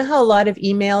pre-header. You know how a lot of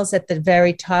emails at the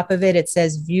very top of it, it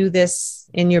says view this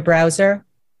in your browser?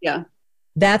 Yeah.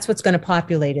 That's what's going to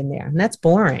populate in there. And that's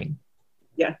boring.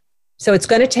 Yeah. So it's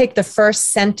going to take the first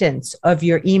sentence of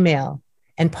your email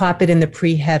and pop it in the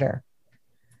pre-header.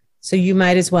 So you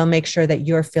might as well make sure that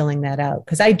you're filling that out.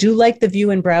 Because I do like the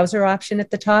view in browser option at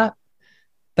the top,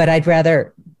 but I'd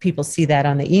rather people see that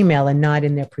on the email and not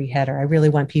in their pre-header. I really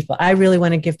want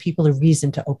to give people a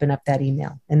reason to open up that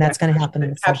email. And that's going to happen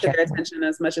in the subject line. Capture their attention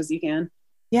as much as you can.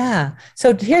 Yeah.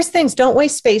 So here's things. Don't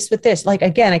waste space with this. Like,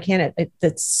 again,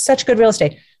 it's such good real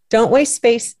estate. Don't waste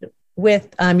space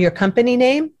with your company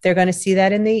name. They're going to see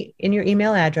that in your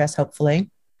email address, hopefully.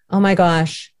 Oh my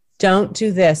gosh. Don't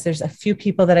do this. There's a few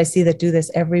people that I see that do this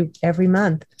every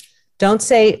month. Don't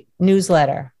say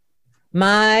newsletter.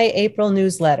 My April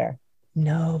newsletter.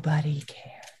 Nobody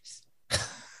cares.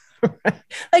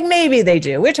 Like maybe they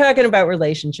do. We're talking about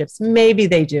relationships. Maybe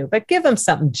they do, but give them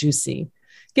something juicy.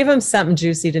 Give them something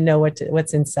juicy to know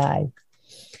what's inside.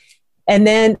 And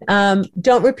then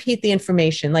don't repeat the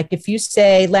information. Like if you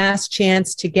say last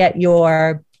chance to get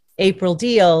your April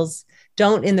deals,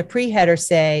 don't in the pre-header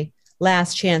say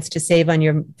last chance to save on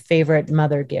your favorite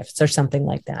mother gifts or something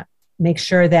like that. Make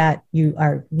sure that you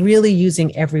are really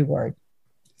using every word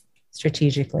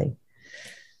strategically.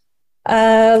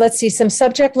 Let's see, some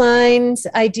subject lines,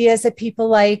 ideas that people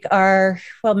like are,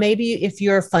 well, maybe if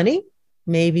you're funny,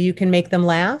 maybe you can make them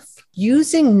laugh.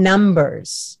 Using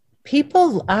numbers.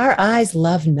 Our eyes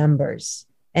love numbers.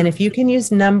 And if you can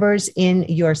use numbers in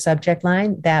your subject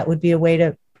line, that would be a way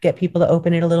to get people to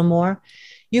open it a little more.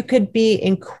 You could be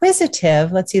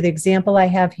inquisitive. Let's see, the example I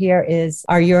have here is,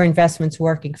 are your investments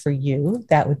working for you?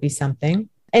 That would be something.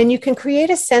 And you can create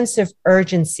a sense of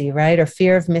urgency, right? Or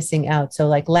fear of missing out. So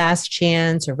like last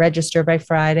chance or register by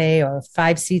Friday or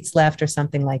 5 seats left or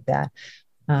something like that.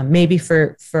 Maybe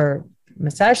for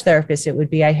massage therapists, it would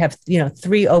be, I have,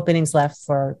 3 openings left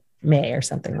for May or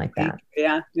something like that.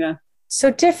 Yeah. Yeah. So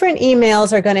different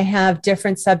emails are going to have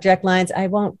different subject lines. I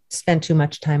won't spend too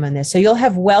much time on this. So you'll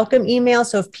have welcome emails.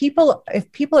 So if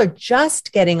people are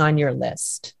just getting on your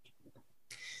list,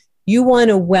 you want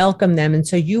to welcome them. And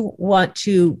so you want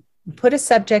to put a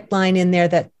subject line in there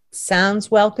that sounds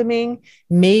welcoming.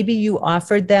 Maybe you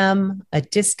offered them a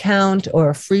discount or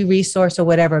a free resource or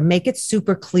whatever. Make it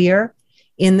super clear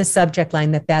in the subject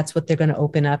line that that's what they're going to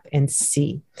open up and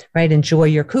see, right? Enjoy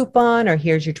your coupon, or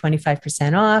here's your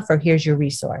 25% off, or here's your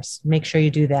resource. Make sure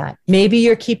you do that. Maybe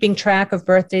you're keeping track of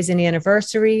birthdays and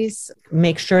anniversaries.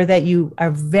 Make sure that you are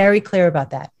very clear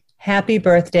about that. Happy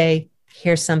birthday.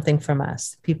 Here's something from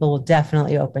us. People will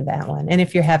definitely open that one. And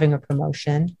if you're having a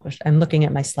promotion, I'm looking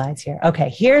at my slides here. Okay,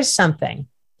 here's something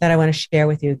that I want to share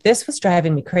with you. This was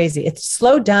driving me crazy. It's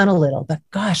slowed down a little, but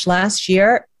gosh, last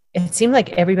year, it seemed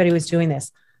like everybody was doing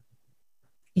this.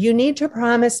 You need to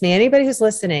promise me, anybody who's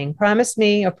listening, promise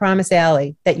me or promise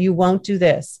Allie that you won't do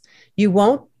this. You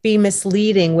won't be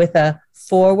misleading with a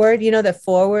forward, the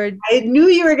forward. I knew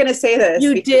you were going to say this.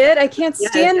 You did? I can't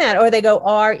stand that. Or they go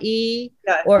RE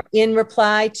or in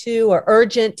reply to or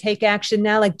urgent, take action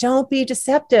now. Like, don't be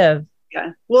deceptive.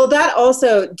 Yeah. Well, that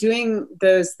also doing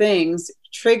those things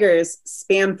triggers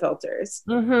spam filters.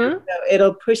 Mm-hmm. So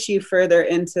it'll push you further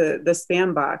into the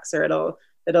spam box, or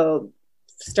it'll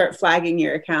start flagging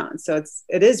your account. So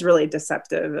it is really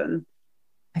deceptive, and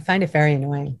I find it very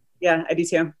annoying. Yeah, I do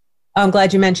too. I'm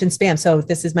glad you mentioned spam. So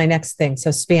this is my next thing. So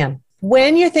spam.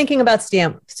 When you're thinking about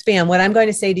spam, what I'm going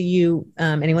to say to you,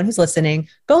 anyone who's listening,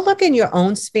 go look in your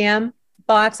own spam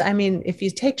box. I mean, if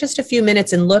you take just a few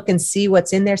minutes and look and see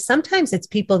what's in there, sometimes it's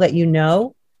people that you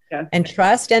know and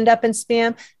trust end up in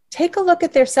spam. Take a look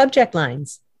at their subject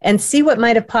lines and see what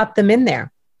might have popped them in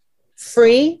there.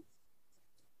 Free,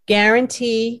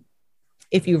 guarantee.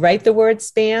 If you write the word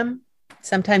spam,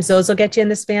 sometimes those will get you in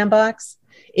the spam box.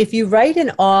 If you write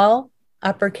in all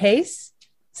uppercase,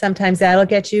 sometimes that'll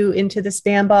get you into the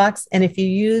spam box. And if you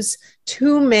use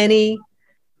too many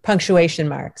punctuation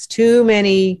marks,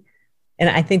 and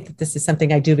I think that this is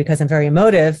something I do because I'm very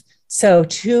emotive. So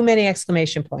too many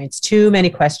exclamation points, too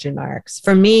many question marks.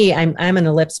 For me, I'm an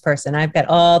ellipse person. I've got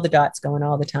all the dots going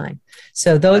all the time.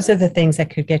 So those are the things that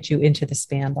could get you into the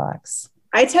spam box.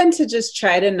 I tend to just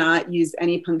try to not use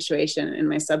any punctuation in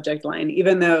my subject line,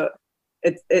 even though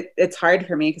it's hard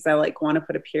for me because I want to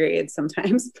put a period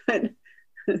sometimes. But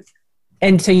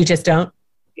and so you just don't?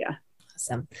 Yeah.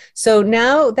 Awesome. So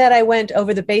now that I went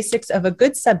over the basics of a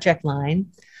good subject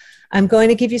line, I'm going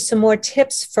to give you some more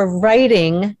tips for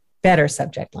writing better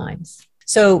subject lines.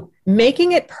 So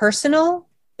making it personal,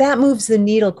 that moves the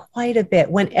needle quite a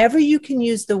bit. Whenever you can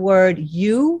use the word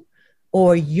you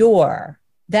or your,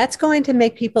 that's going to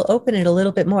make people open it a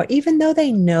little bit more, even though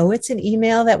they know it's an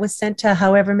email that was sent to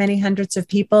however many hundreds of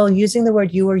people. Using the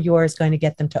word you or your is going to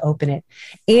get them to open it.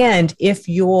 And if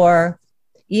your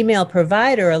email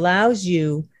provider allows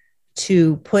you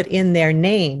to put in their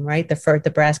name, right,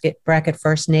 the bracket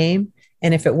first name,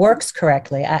 and if it works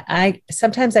correctly, I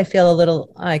sometimes I feel a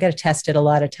little, I got to test it a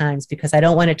lot of times because I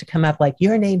don't want it to come up like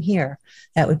your name here.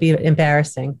 That would be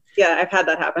embarrassing. Yeah, I've had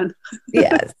that happen.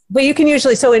 Yeah, but you can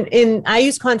usually, so I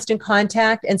use Constant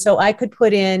Contact. And so I could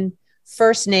put in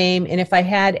first name. And if I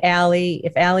had Allie,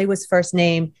 if Allie was first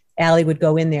name, Allie would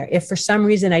go in there. If for some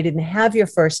reason I didn't have your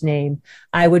first name,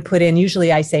 I would put in,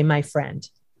 usually I say my friend,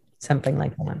 something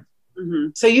like that. Mm-hmm.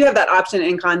 So you have that option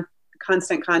in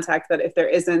Constant Contact that if there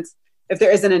isn't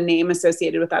a name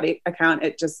associated with that account,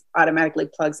 it just automatically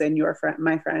plugs in your friend,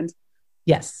 my friend.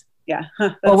 Yes. Yeah.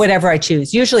 Or whatever I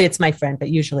choose. Usually it's my friend, but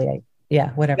usually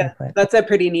whatever I put. That's a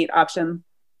pretty neat option.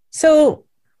 So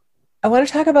I want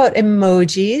to talk about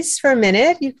emojis for a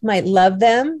minute. You might love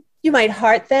them. You might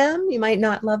heart them. You might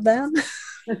not love them.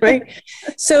 Right.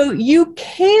 So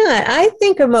I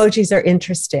think emojis are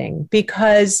interesting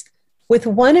because with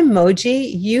one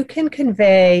emoji, you can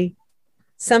convey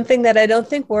something that I don't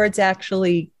think words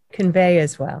actually convey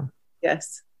as well.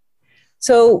 Yes.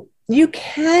 So you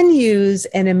can use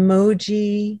an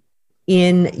emoji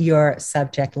in your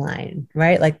subject line,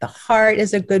 right? Like the heart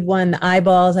is a good one. The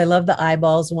eyeballs, I love the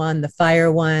eyeballs one, the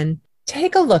fire one.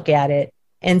 Take a look at it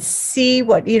and see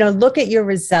look at your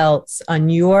results on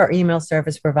your email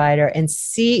service provider and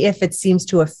see if it seems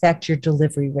to affect your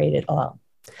delivery rate at all.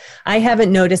 I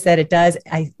haven't noticed that it does.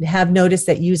 I have noticed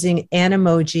that using an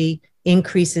emoji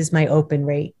increases my open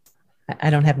rate. I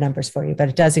don't have numbers for you, but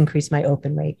it does increase my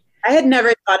open rate. I had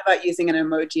never thought about using an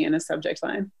emoji in a subject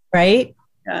line. Right?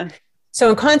 Yeah. So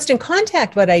in Constant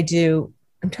Contact, what I do,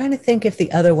 I'm trying to think if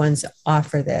the other ones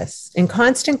offer this. In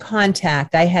Constant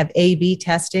Contact, I have A/B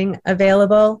testing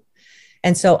available.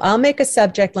 And so I'll make a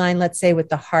subject line, let's say with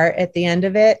the heart at the end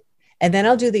of it, and then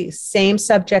I'll do the same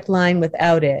subject line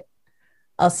without it.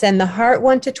 I'll send the heart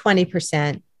one to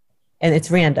 20%, and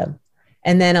it's random.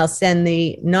 And then I'll send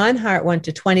the non-heart one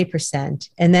to 20%.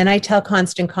 And then I tell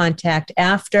Constant Contact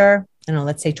after,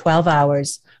 let's say 12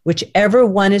 hours, whichever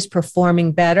one is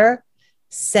performing better,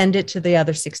 send it to the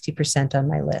other 60% on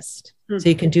my list. Mm-hmm. So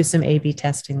you can do some A/B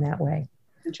testing that way.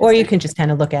 Or you can just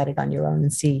kind of look at it on your own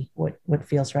and see what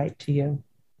feels right to you.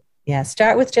 Yeah,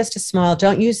 start with just a small,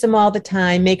 don't use them all the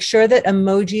time. Make sure that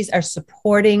emojis are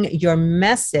supporting your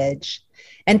message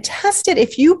and test it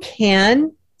if you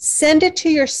can. Send it to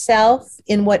yourself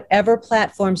in whatever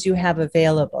platforms you have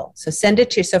available. So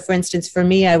so for instance, for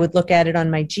me, I would look at it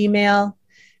on my Gmail.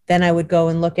 Then I would go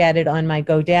and look at it on my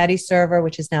GoDaddy server,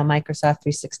 which is now Microsoft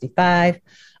 365.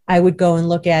 I would go and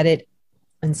look at it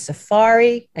in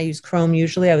Safari. I use Chrome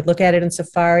usually. I would look at it in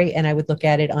Safari and I would look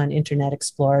at it on Internet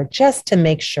Explorer just to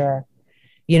make sure,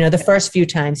 the first few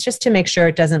times, just to make sure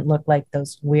it doesn't look like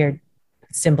those weird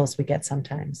symbols we get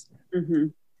sometimes. Mm-hmm.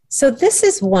 So this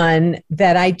is one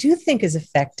that I do think is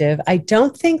effective. I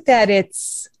don't think that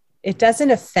it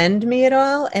doesn't offend me at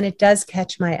all, and it does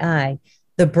catch my eye.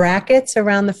 The brackets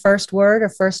around the first word or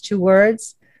first two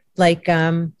words, like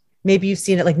maybe you've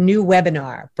seen it like new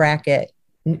webinar, bracket,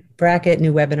 new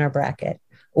webinar, bracket,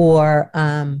 or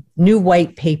new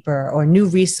white paper or new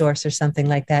resource or something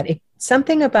like that.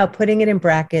 Something about putting it in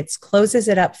brackets closes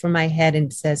it up for my head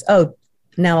and says, oh,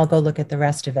 now I'll go look at the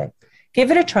rest of it. Give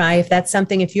it a try if that's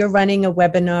something, if you're running a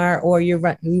webinar or you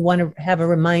want to have a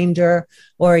reminder,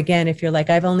 or again, if you're like,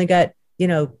 I've only got,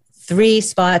 3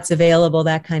 spots available,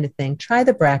 that kind of thing, try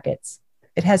the brackets.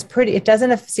 It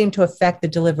doesn't seem to affect the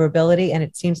deliverability, and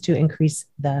it seems to increase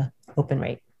the open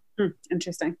rate.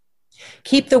 Interesting.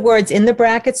 Keep the words in the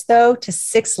brackets though to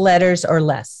 6 letters or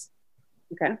less.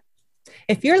 Okay.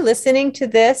 If you're listening to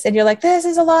this and you're like, this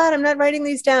is a lot, I'm not writing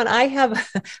these down. I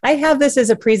have this as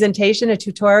a presentation, a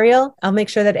tutorial. I'll make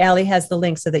sure that Allie has the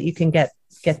link so that you can get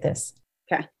this.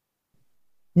 Okay.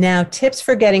 Now, tips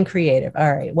for getting creative.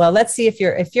 All right. Well, let's see if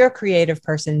you're a creative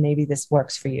person, maybe this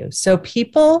works for you. So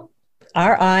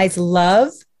our eyes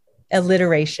love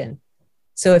alliteration.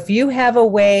 So if you have a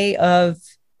way of,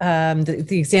 the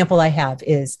example I have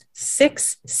is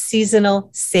 6 seasonal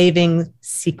saving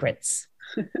secrets.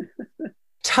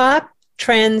 Top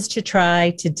trends to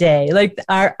try today. Like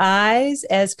our eyes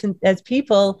as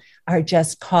people are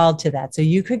just called to that. So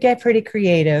you could get pretty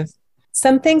creative.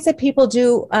 Some things that people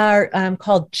do are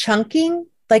called chunking.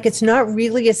 Like it's not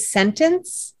really a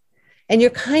sentence and you're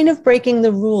kind of breaking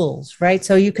the rules, right?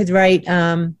 So you could write,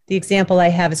 the example I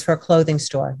have is for a clothing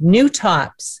store. New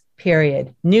tops,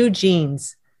 period. New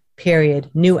jeans,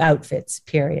 period. New outfits,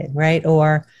 period, right?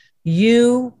 Or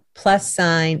you plus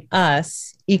sign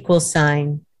us equals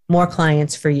sign more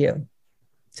clients for you.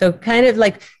 So kind of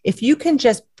like if you can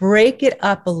just break it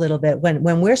up a little bit when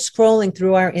we're scrolling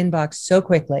through our inbox so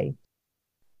quickly,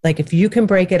 like if you can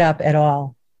break it up at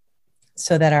all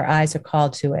so that our eyes are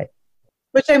called to it.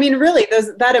 Which, I mean, really,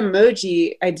 that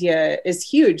emoji idea is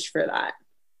huge for that.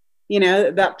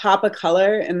 That pop of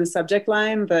color in the subject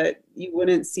line that you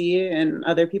wouldn't see in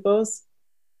other people's.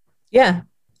 Yeah,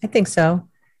 I think so.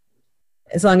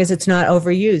 As long as it's not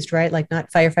overused, right? Like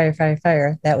not fire, fire, fire,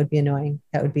 fire. That would be annoying.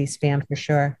 That would be spam for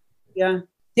sure. Yeah.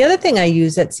 The other thing I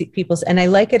use at people's, and I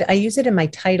like it, I use it in my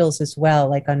titles as well,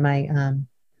 like on my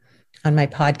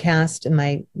podcast and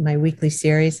my weekly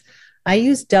series. I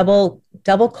use double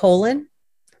colon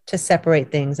to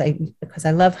separate things. Because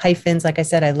I love hyphens. Like I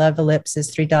said, I love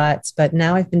ellipses, 3 dots, but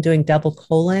now I've been doing double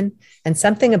colon, and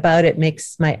something about it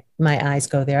makes my eyes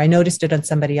go there. I noticed it on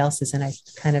somebody else's and I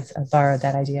kind of borrowed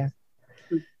that idea.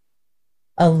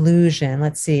 Allusion.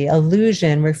 Let's see.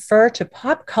 Allusion, refer to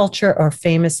pop culture or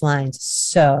famous lines.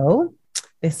 So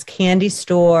this candy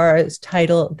store's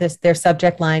title, their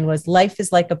subject line was "Life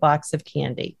is like a box of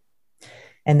candy."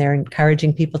 And they're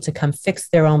encouraging people to come fix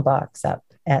their own box up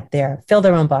fill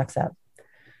their own box up.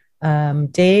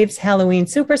 Dave's Halloween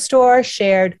Superstore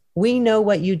shared, "We know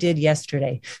what you did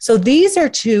yesterday." So these are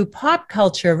 2 pop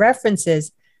culture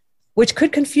references, which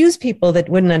could confuse people that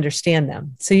wouldn't understand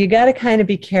them. So you got to kind of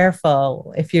be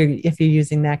careful if you're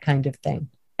using that kind of thing.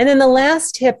 And then the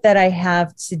last tip that I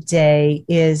have today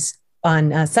is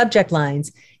on subject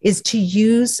lines is to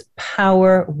use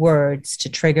power words to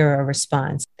trigger a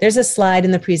response. There's a slide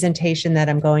in the presentation that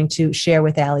I'm going to share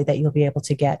with Allie that you'll be able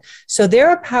to get. So there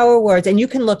are power words, and you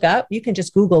can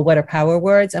just Google what are power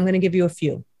words. I'm going to give you a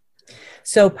few.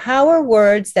 So power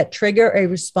words that trigger a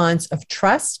response of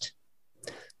trust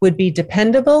would be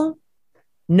dependable,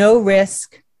 no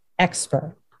risk,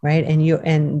 expert, right?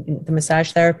 And the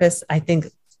massage therapist, I think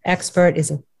expert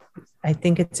I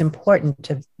think it's important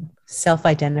to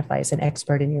self-identify as an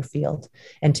expert in your field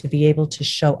and to be able to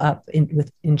show up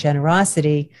in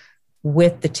generosity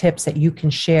with the tips that you can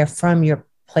share from your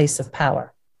place of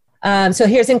power. So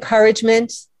here's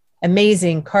encouragement,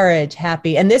 amazing, courage,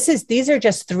 happy. And these are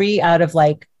just 3 out of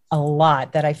like a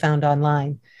lot that I found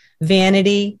online.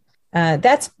 Vanity,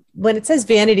 that's when it says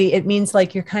vanity, it means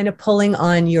like you're kind of pulling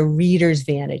on your reader's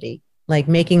vanity, like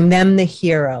making them the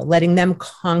hero, letting them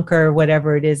conquer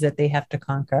whatever it is that they have to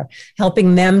conquer,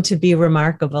 helping them to be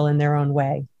remarkable in their own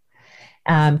way.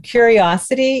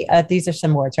 Curiosity, these are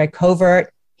some words, right?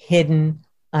 Covert, hidden,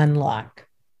 unlock.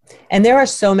 And there are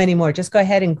so many more. Just go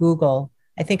ahead and Google.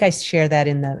 I think I share that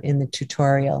in the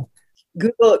tutorial.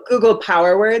 Google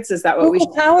power words. Is that what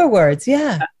Google power words?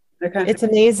 Yeah. Okay. It's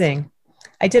amazing.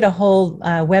 I did a whole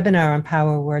webinar on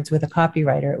power words with a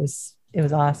copywriter. It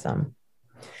was awesome.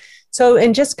 So,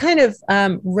 and just kind of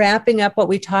wrapping up what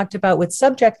we talked about with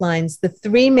subject lines, the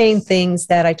 3 main things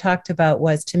that I talked about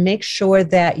was to make sure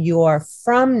that your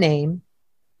from name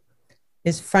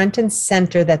is front and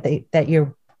center, that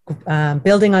you're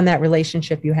building on that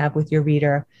relationship you have with your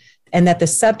reader, and that the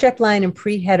subject line and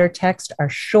pre-header text are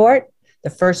short. The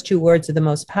first 2 words are the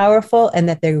most powerful, and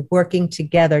that they're working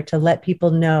together to let people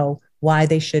know why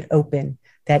they should open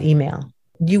that email.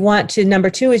 Number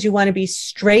 2 is you want to be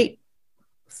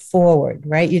straightforward,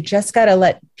 right? You just got to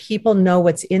let people know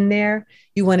what's in there.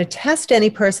 You want to test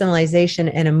any personalization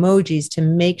and emojis to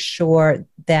make sure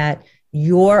that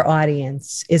your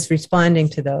audience is responding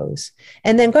to those.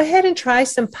 And then go ahead and try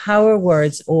some power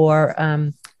words or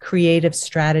creative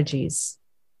strategies.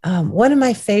 One of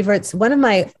my favorites, one of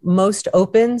my most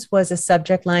opens was a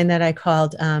subject line that I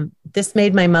called, "This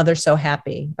made my mother so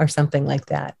happy," or something like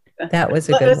that. That was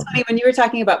a good one. Funny. When you were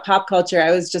talking about pop culture,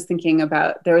 I was just thinking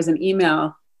about, there was an email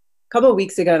a couple of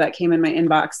weeks ago that came in my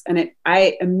inbox, and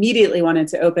I immediately wanted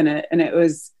to open it. And it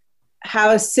was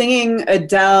how singing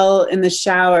Adele in the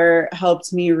shower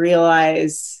helped me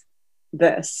realize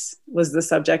this was the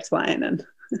subject line. And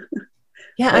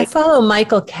yeah, I follow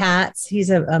Michael Katz. He's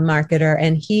a marketer,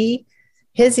 and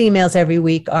his emails every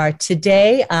week are,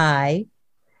 "Today I,"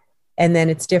 and then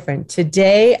it's different.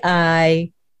 "Today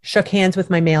I shook hands with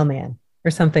my mailman,"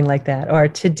 or something like that. Or,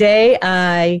 "Today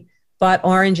I bought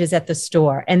oranges at the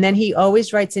store." And then he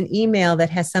always writes an email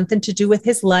that has something to do with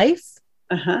his life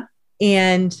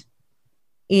and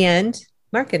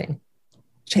marketing,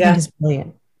 which I think is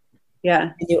brilliant.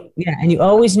 Yeah. And you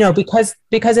always know because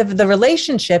of the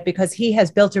relationship, because he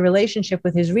has built a relationship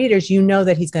with his readers, you know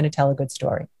that he's going to tell a good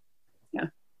story. Yeah.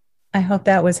 I hope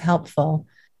that was helpful.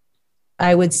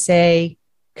 I would say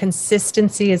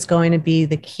consistency is going to be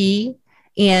the key.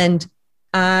 And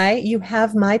you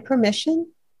have my permission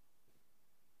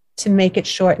to make it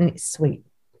short and sweet.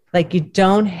 Like you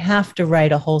don't have to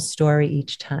write a whole story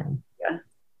each time. Yeah.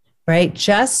 Right.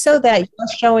 Just so that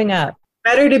you're showing up.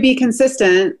 Better to be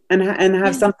consistent and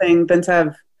have something than to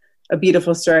have a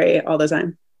beautiful story all the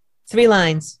time. 3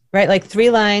 lines, right? Like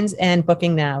 3 lines and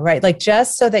booking now, right? Like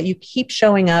just so that you keep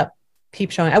showing up,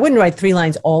 keep showing. I wouldn't write 3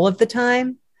 lines all of the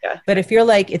time. Yeah. But if you're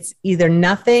like, it's either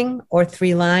nothing or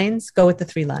 3 lines, go with the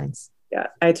 3 lines. Yeah,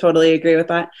 I totally agree with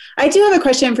that. I do have a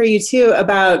question for you too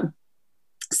about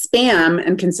spam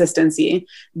and consistency.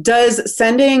 Does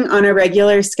sending on a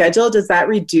regular schedule, does that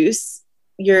reduce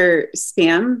your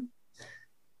spam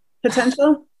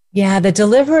potential? Yeah, the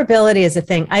deliverability is a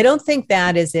thing. I don't think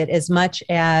that is it as much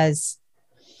as,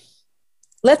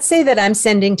 let's say that I'm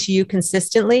sending to you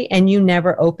consistently and you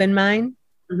never open mine.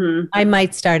 Mm-hmm. I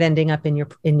might start ending up in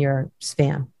your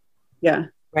spam. Yeah.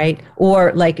 Right.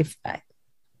 Or like if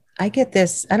I get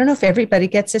this, I don't know if everybody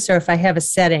gets this or if I have a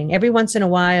setting. Every once in a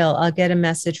while, I'll get a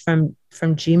message from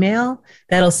Gmail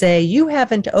that'll say, you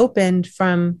haven't opened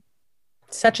from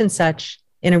such and such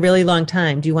in a really long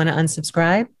time. Do you want to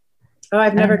unsubscribe? Oh,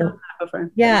 I've never done that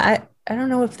before. Yeah, I don't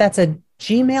know if that's a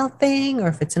Gmail thing or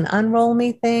if it's an Unroll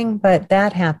Me thing, but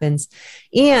that happens.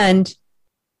 And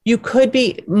you could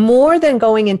be more than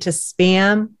going into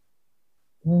spam,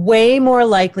 way more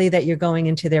likely that you're going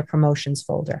into their promotions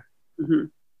folder. Mm-hmm.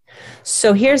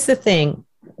 So here's the thing.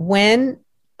 When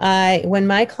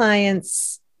my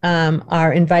clients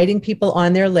are inviting people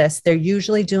on their list, they're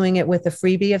usually doing it with a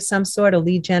freebie of some sort, a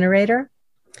lead generator,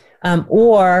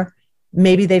 or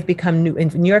maybe they've become new.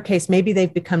 In your case, maybe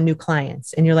they've become new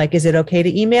clients and you're like, is it okay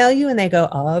to email you? And they go,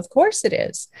 oh, of course it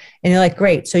is. And you're like,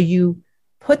 great. So you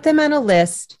put them on a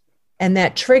list and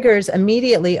that triggers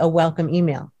immediately a welcome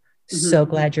email. Mm-hmm. So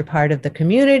glad you're part of the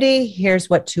community. Here's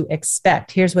what to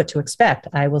expect.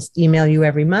 I will email you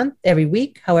every month, every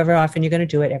week, however often you're going to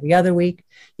do it, every other week.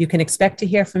 You can expect to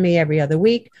hear from me every other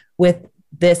week with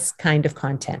this kind of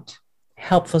content,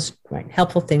 helpful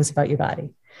things about your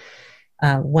body.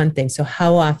 One thing. So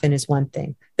how often is one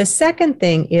thing? The second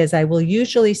thing is I will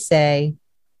usually say,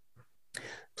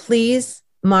 please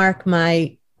mark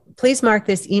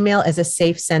this email as a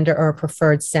safe sender or a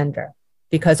preferred sender,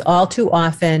 because all too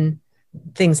often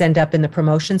things end up in the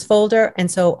promotions folder. And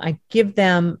so I give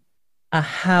them a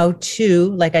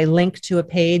how-to, like I link to a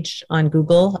page on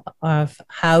Google of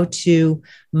how to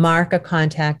mark a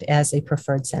contact as a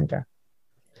preferred sender.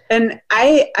 And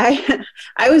I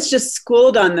was just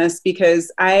schooled on this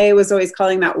because I was always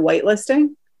calling that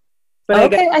whitelisting.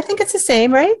 But okay, I think it's the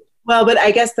same, right? Well, but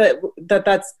I guess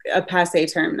that's a passé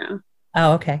term now.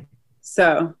 Oh, okay.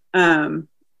 So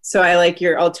I like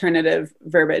your alternative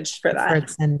verbiage for that. Preferred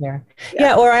sender.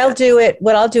 Yeah, or I'll do it.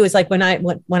 What I'll do is like when I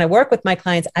work with my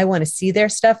clients, I want to see their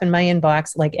stuff in my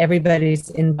inbox. Like everybody's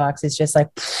inbox is just like.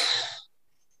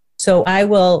 So I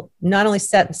will not only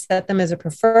set them as a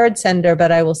preferred sender,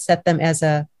 but I will set them as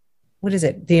the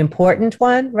important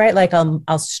one, right? Like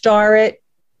I'll star it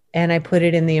and I put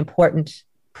it in the important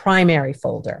primary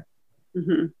folder.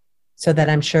 Mm-hmm. So that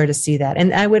I'm sure to see that.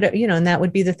 And I would, and that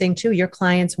would be the thing too. Your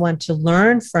clients want to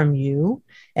learn from you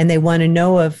and they want to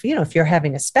know if you're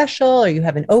having a special or you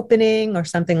have an opening or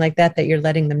something like that you're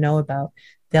letting them know about.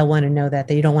 They'll want to know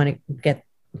that you don't want to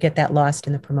get that lost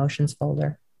in the promotions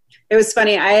folder. It was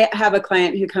funny. I have a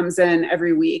client who comes in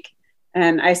every week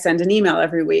and I send an email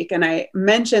every week and I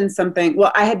mentioned something.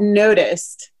 Well, I had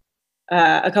noticed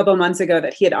a couple of months ago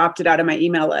that he had opted out of my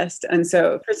email list. And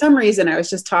so for some reason, I was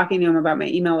just talking to him about my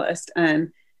email list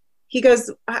and he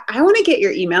goes, I want to get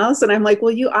your emails. And I'm like,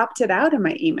 well, you opted out of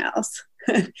my emails.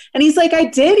 And he's like, I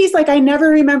did. He's like, I never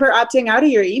remember opting out of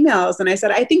your emails. And I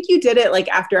said, I think you did it like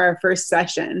after our first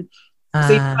session.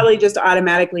 So you probably just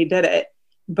automatically did it.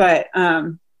 But,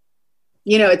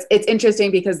 it's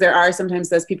interesting because there are sometimes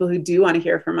those people who do want to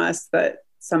hear from us that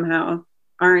somehow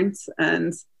aren't.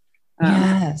 And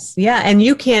yes. Yeah. And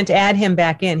you can't add him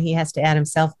back in. He has to add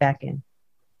himself back in.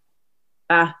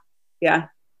 Yeah.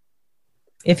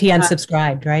 If he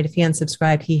unsubscribed, right? If he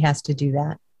unsubscribed, he has to do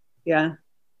that. Yeah.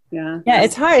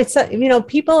 It's hard. It's,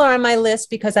 people are on my list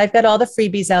because I've got all the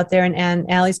freebies out there and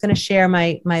Allie's going to share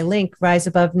my link,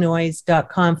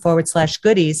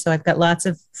 riseabovenoise.com/goodies. So I've got lots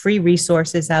of free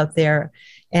resources out there.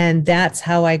 And that's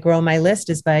how I grow my list,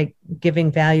 is by giving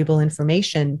valuable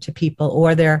information to people,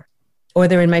 or they're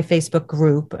in my Facebook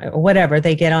group or whatever,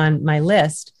 they get on my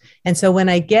list. And so when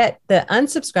I get the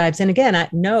unsubscribes, and again,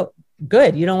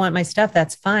 good, you don't want my stuff,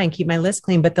 that's fine, keep my list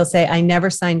clean. But they'll say, I never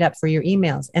signed up for your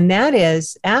emails. And that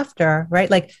is after, right?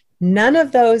 Like None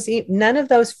of those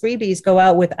freebies go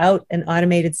out without an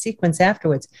automated sequence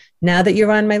afterwards. Now that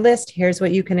you're on my list, here's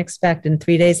what you can expect. And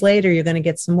 3 days later, you're going to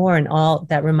get some more, and all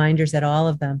that reminders at all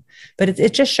of them. But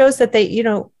it just shows that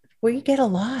we get a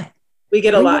lot. We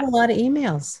get a lot of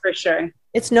emails. For sure.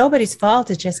 It's nobody's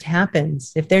fault. It just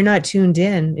happens. If they're not tuned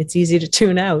in, it's easy to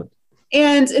tune out.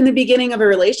 And in the beginning of a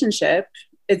relationship,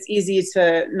 it's easy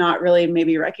to not really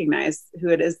maybe recognize who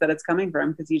it is that it's coming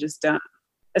from, because you just don't.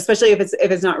 Especially if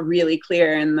it's not really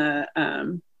clear in the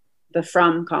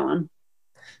from column.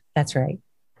 That's right.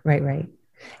 Right.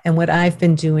 And what I've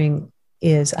been doing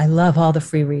is I love all the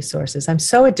free resources. I'm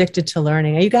so addicted to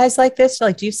learning. Are you guys like this?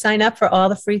 Like, do you sign up for all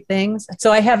the free things?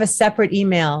 So I have a separate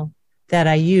email that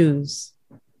I use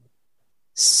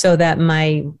so that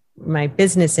my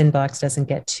business inbox doesn't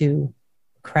get too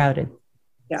crowded.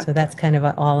 Yeah. So that's kind of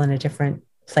all in a different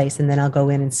place, and then I'll go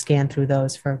in and scan through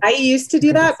those I used to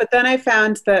do that, but then I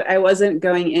found that I wasn't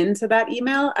going into that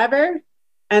email ever,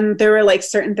 and there were like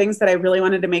certain things that I really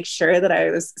wanted to make sure that I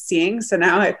was seeing. So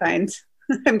now I find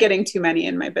I'm getting too many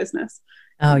in my business.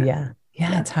 Oh yeah.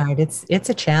 It's hard. It's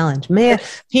a challenge, man.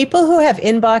 People who have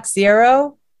inbox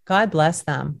zero, God bless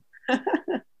them.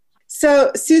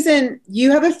 So Susan,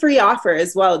 you have a free offer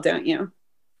as well, don't you?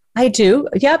 I do.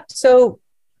 Yep. So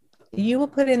you will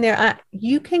put in there,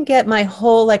 you can get my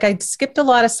whole, I skipped a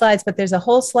lot of slides, but there's a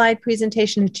whole slide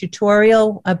presentation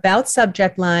tutorial about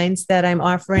subject lines that I'm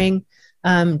offering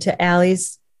to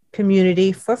Allie's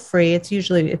community for free. It's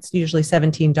usually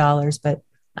 $17, but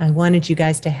I wanted you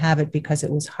guys to have it because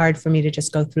it was hard for me to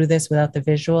just go through this without the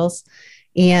visuals.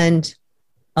 And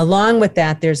along with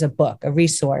that, there's a book, a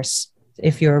resource.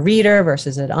 If you're a reader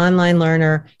versus an online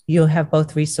learner, you'll have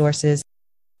both resources.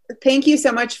 Thank you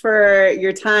so much for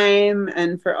your time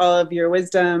and for all of your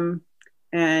wisdom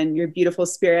and your beautiful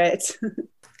spirit.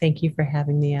 Thank you for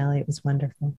having me, Allie. It was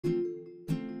wonderful.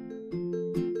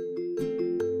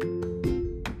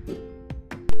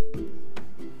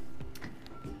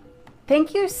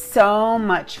 Thank you so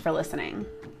much for listening.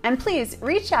 And please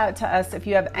reach out to us if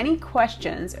you have any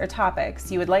questions or topics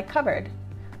you would like covered.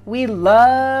 We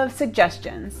love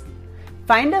suggestions.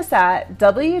 Find us at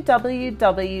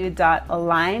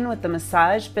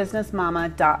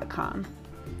www.alignwiththemassagebusinessmama.com.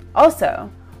 Also,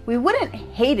 we wouldn't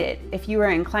hate it if you were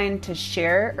inclined to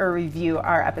share or review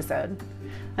our episode.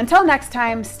 Until next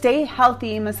time, stay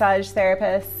healthy, massage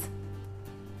therapists.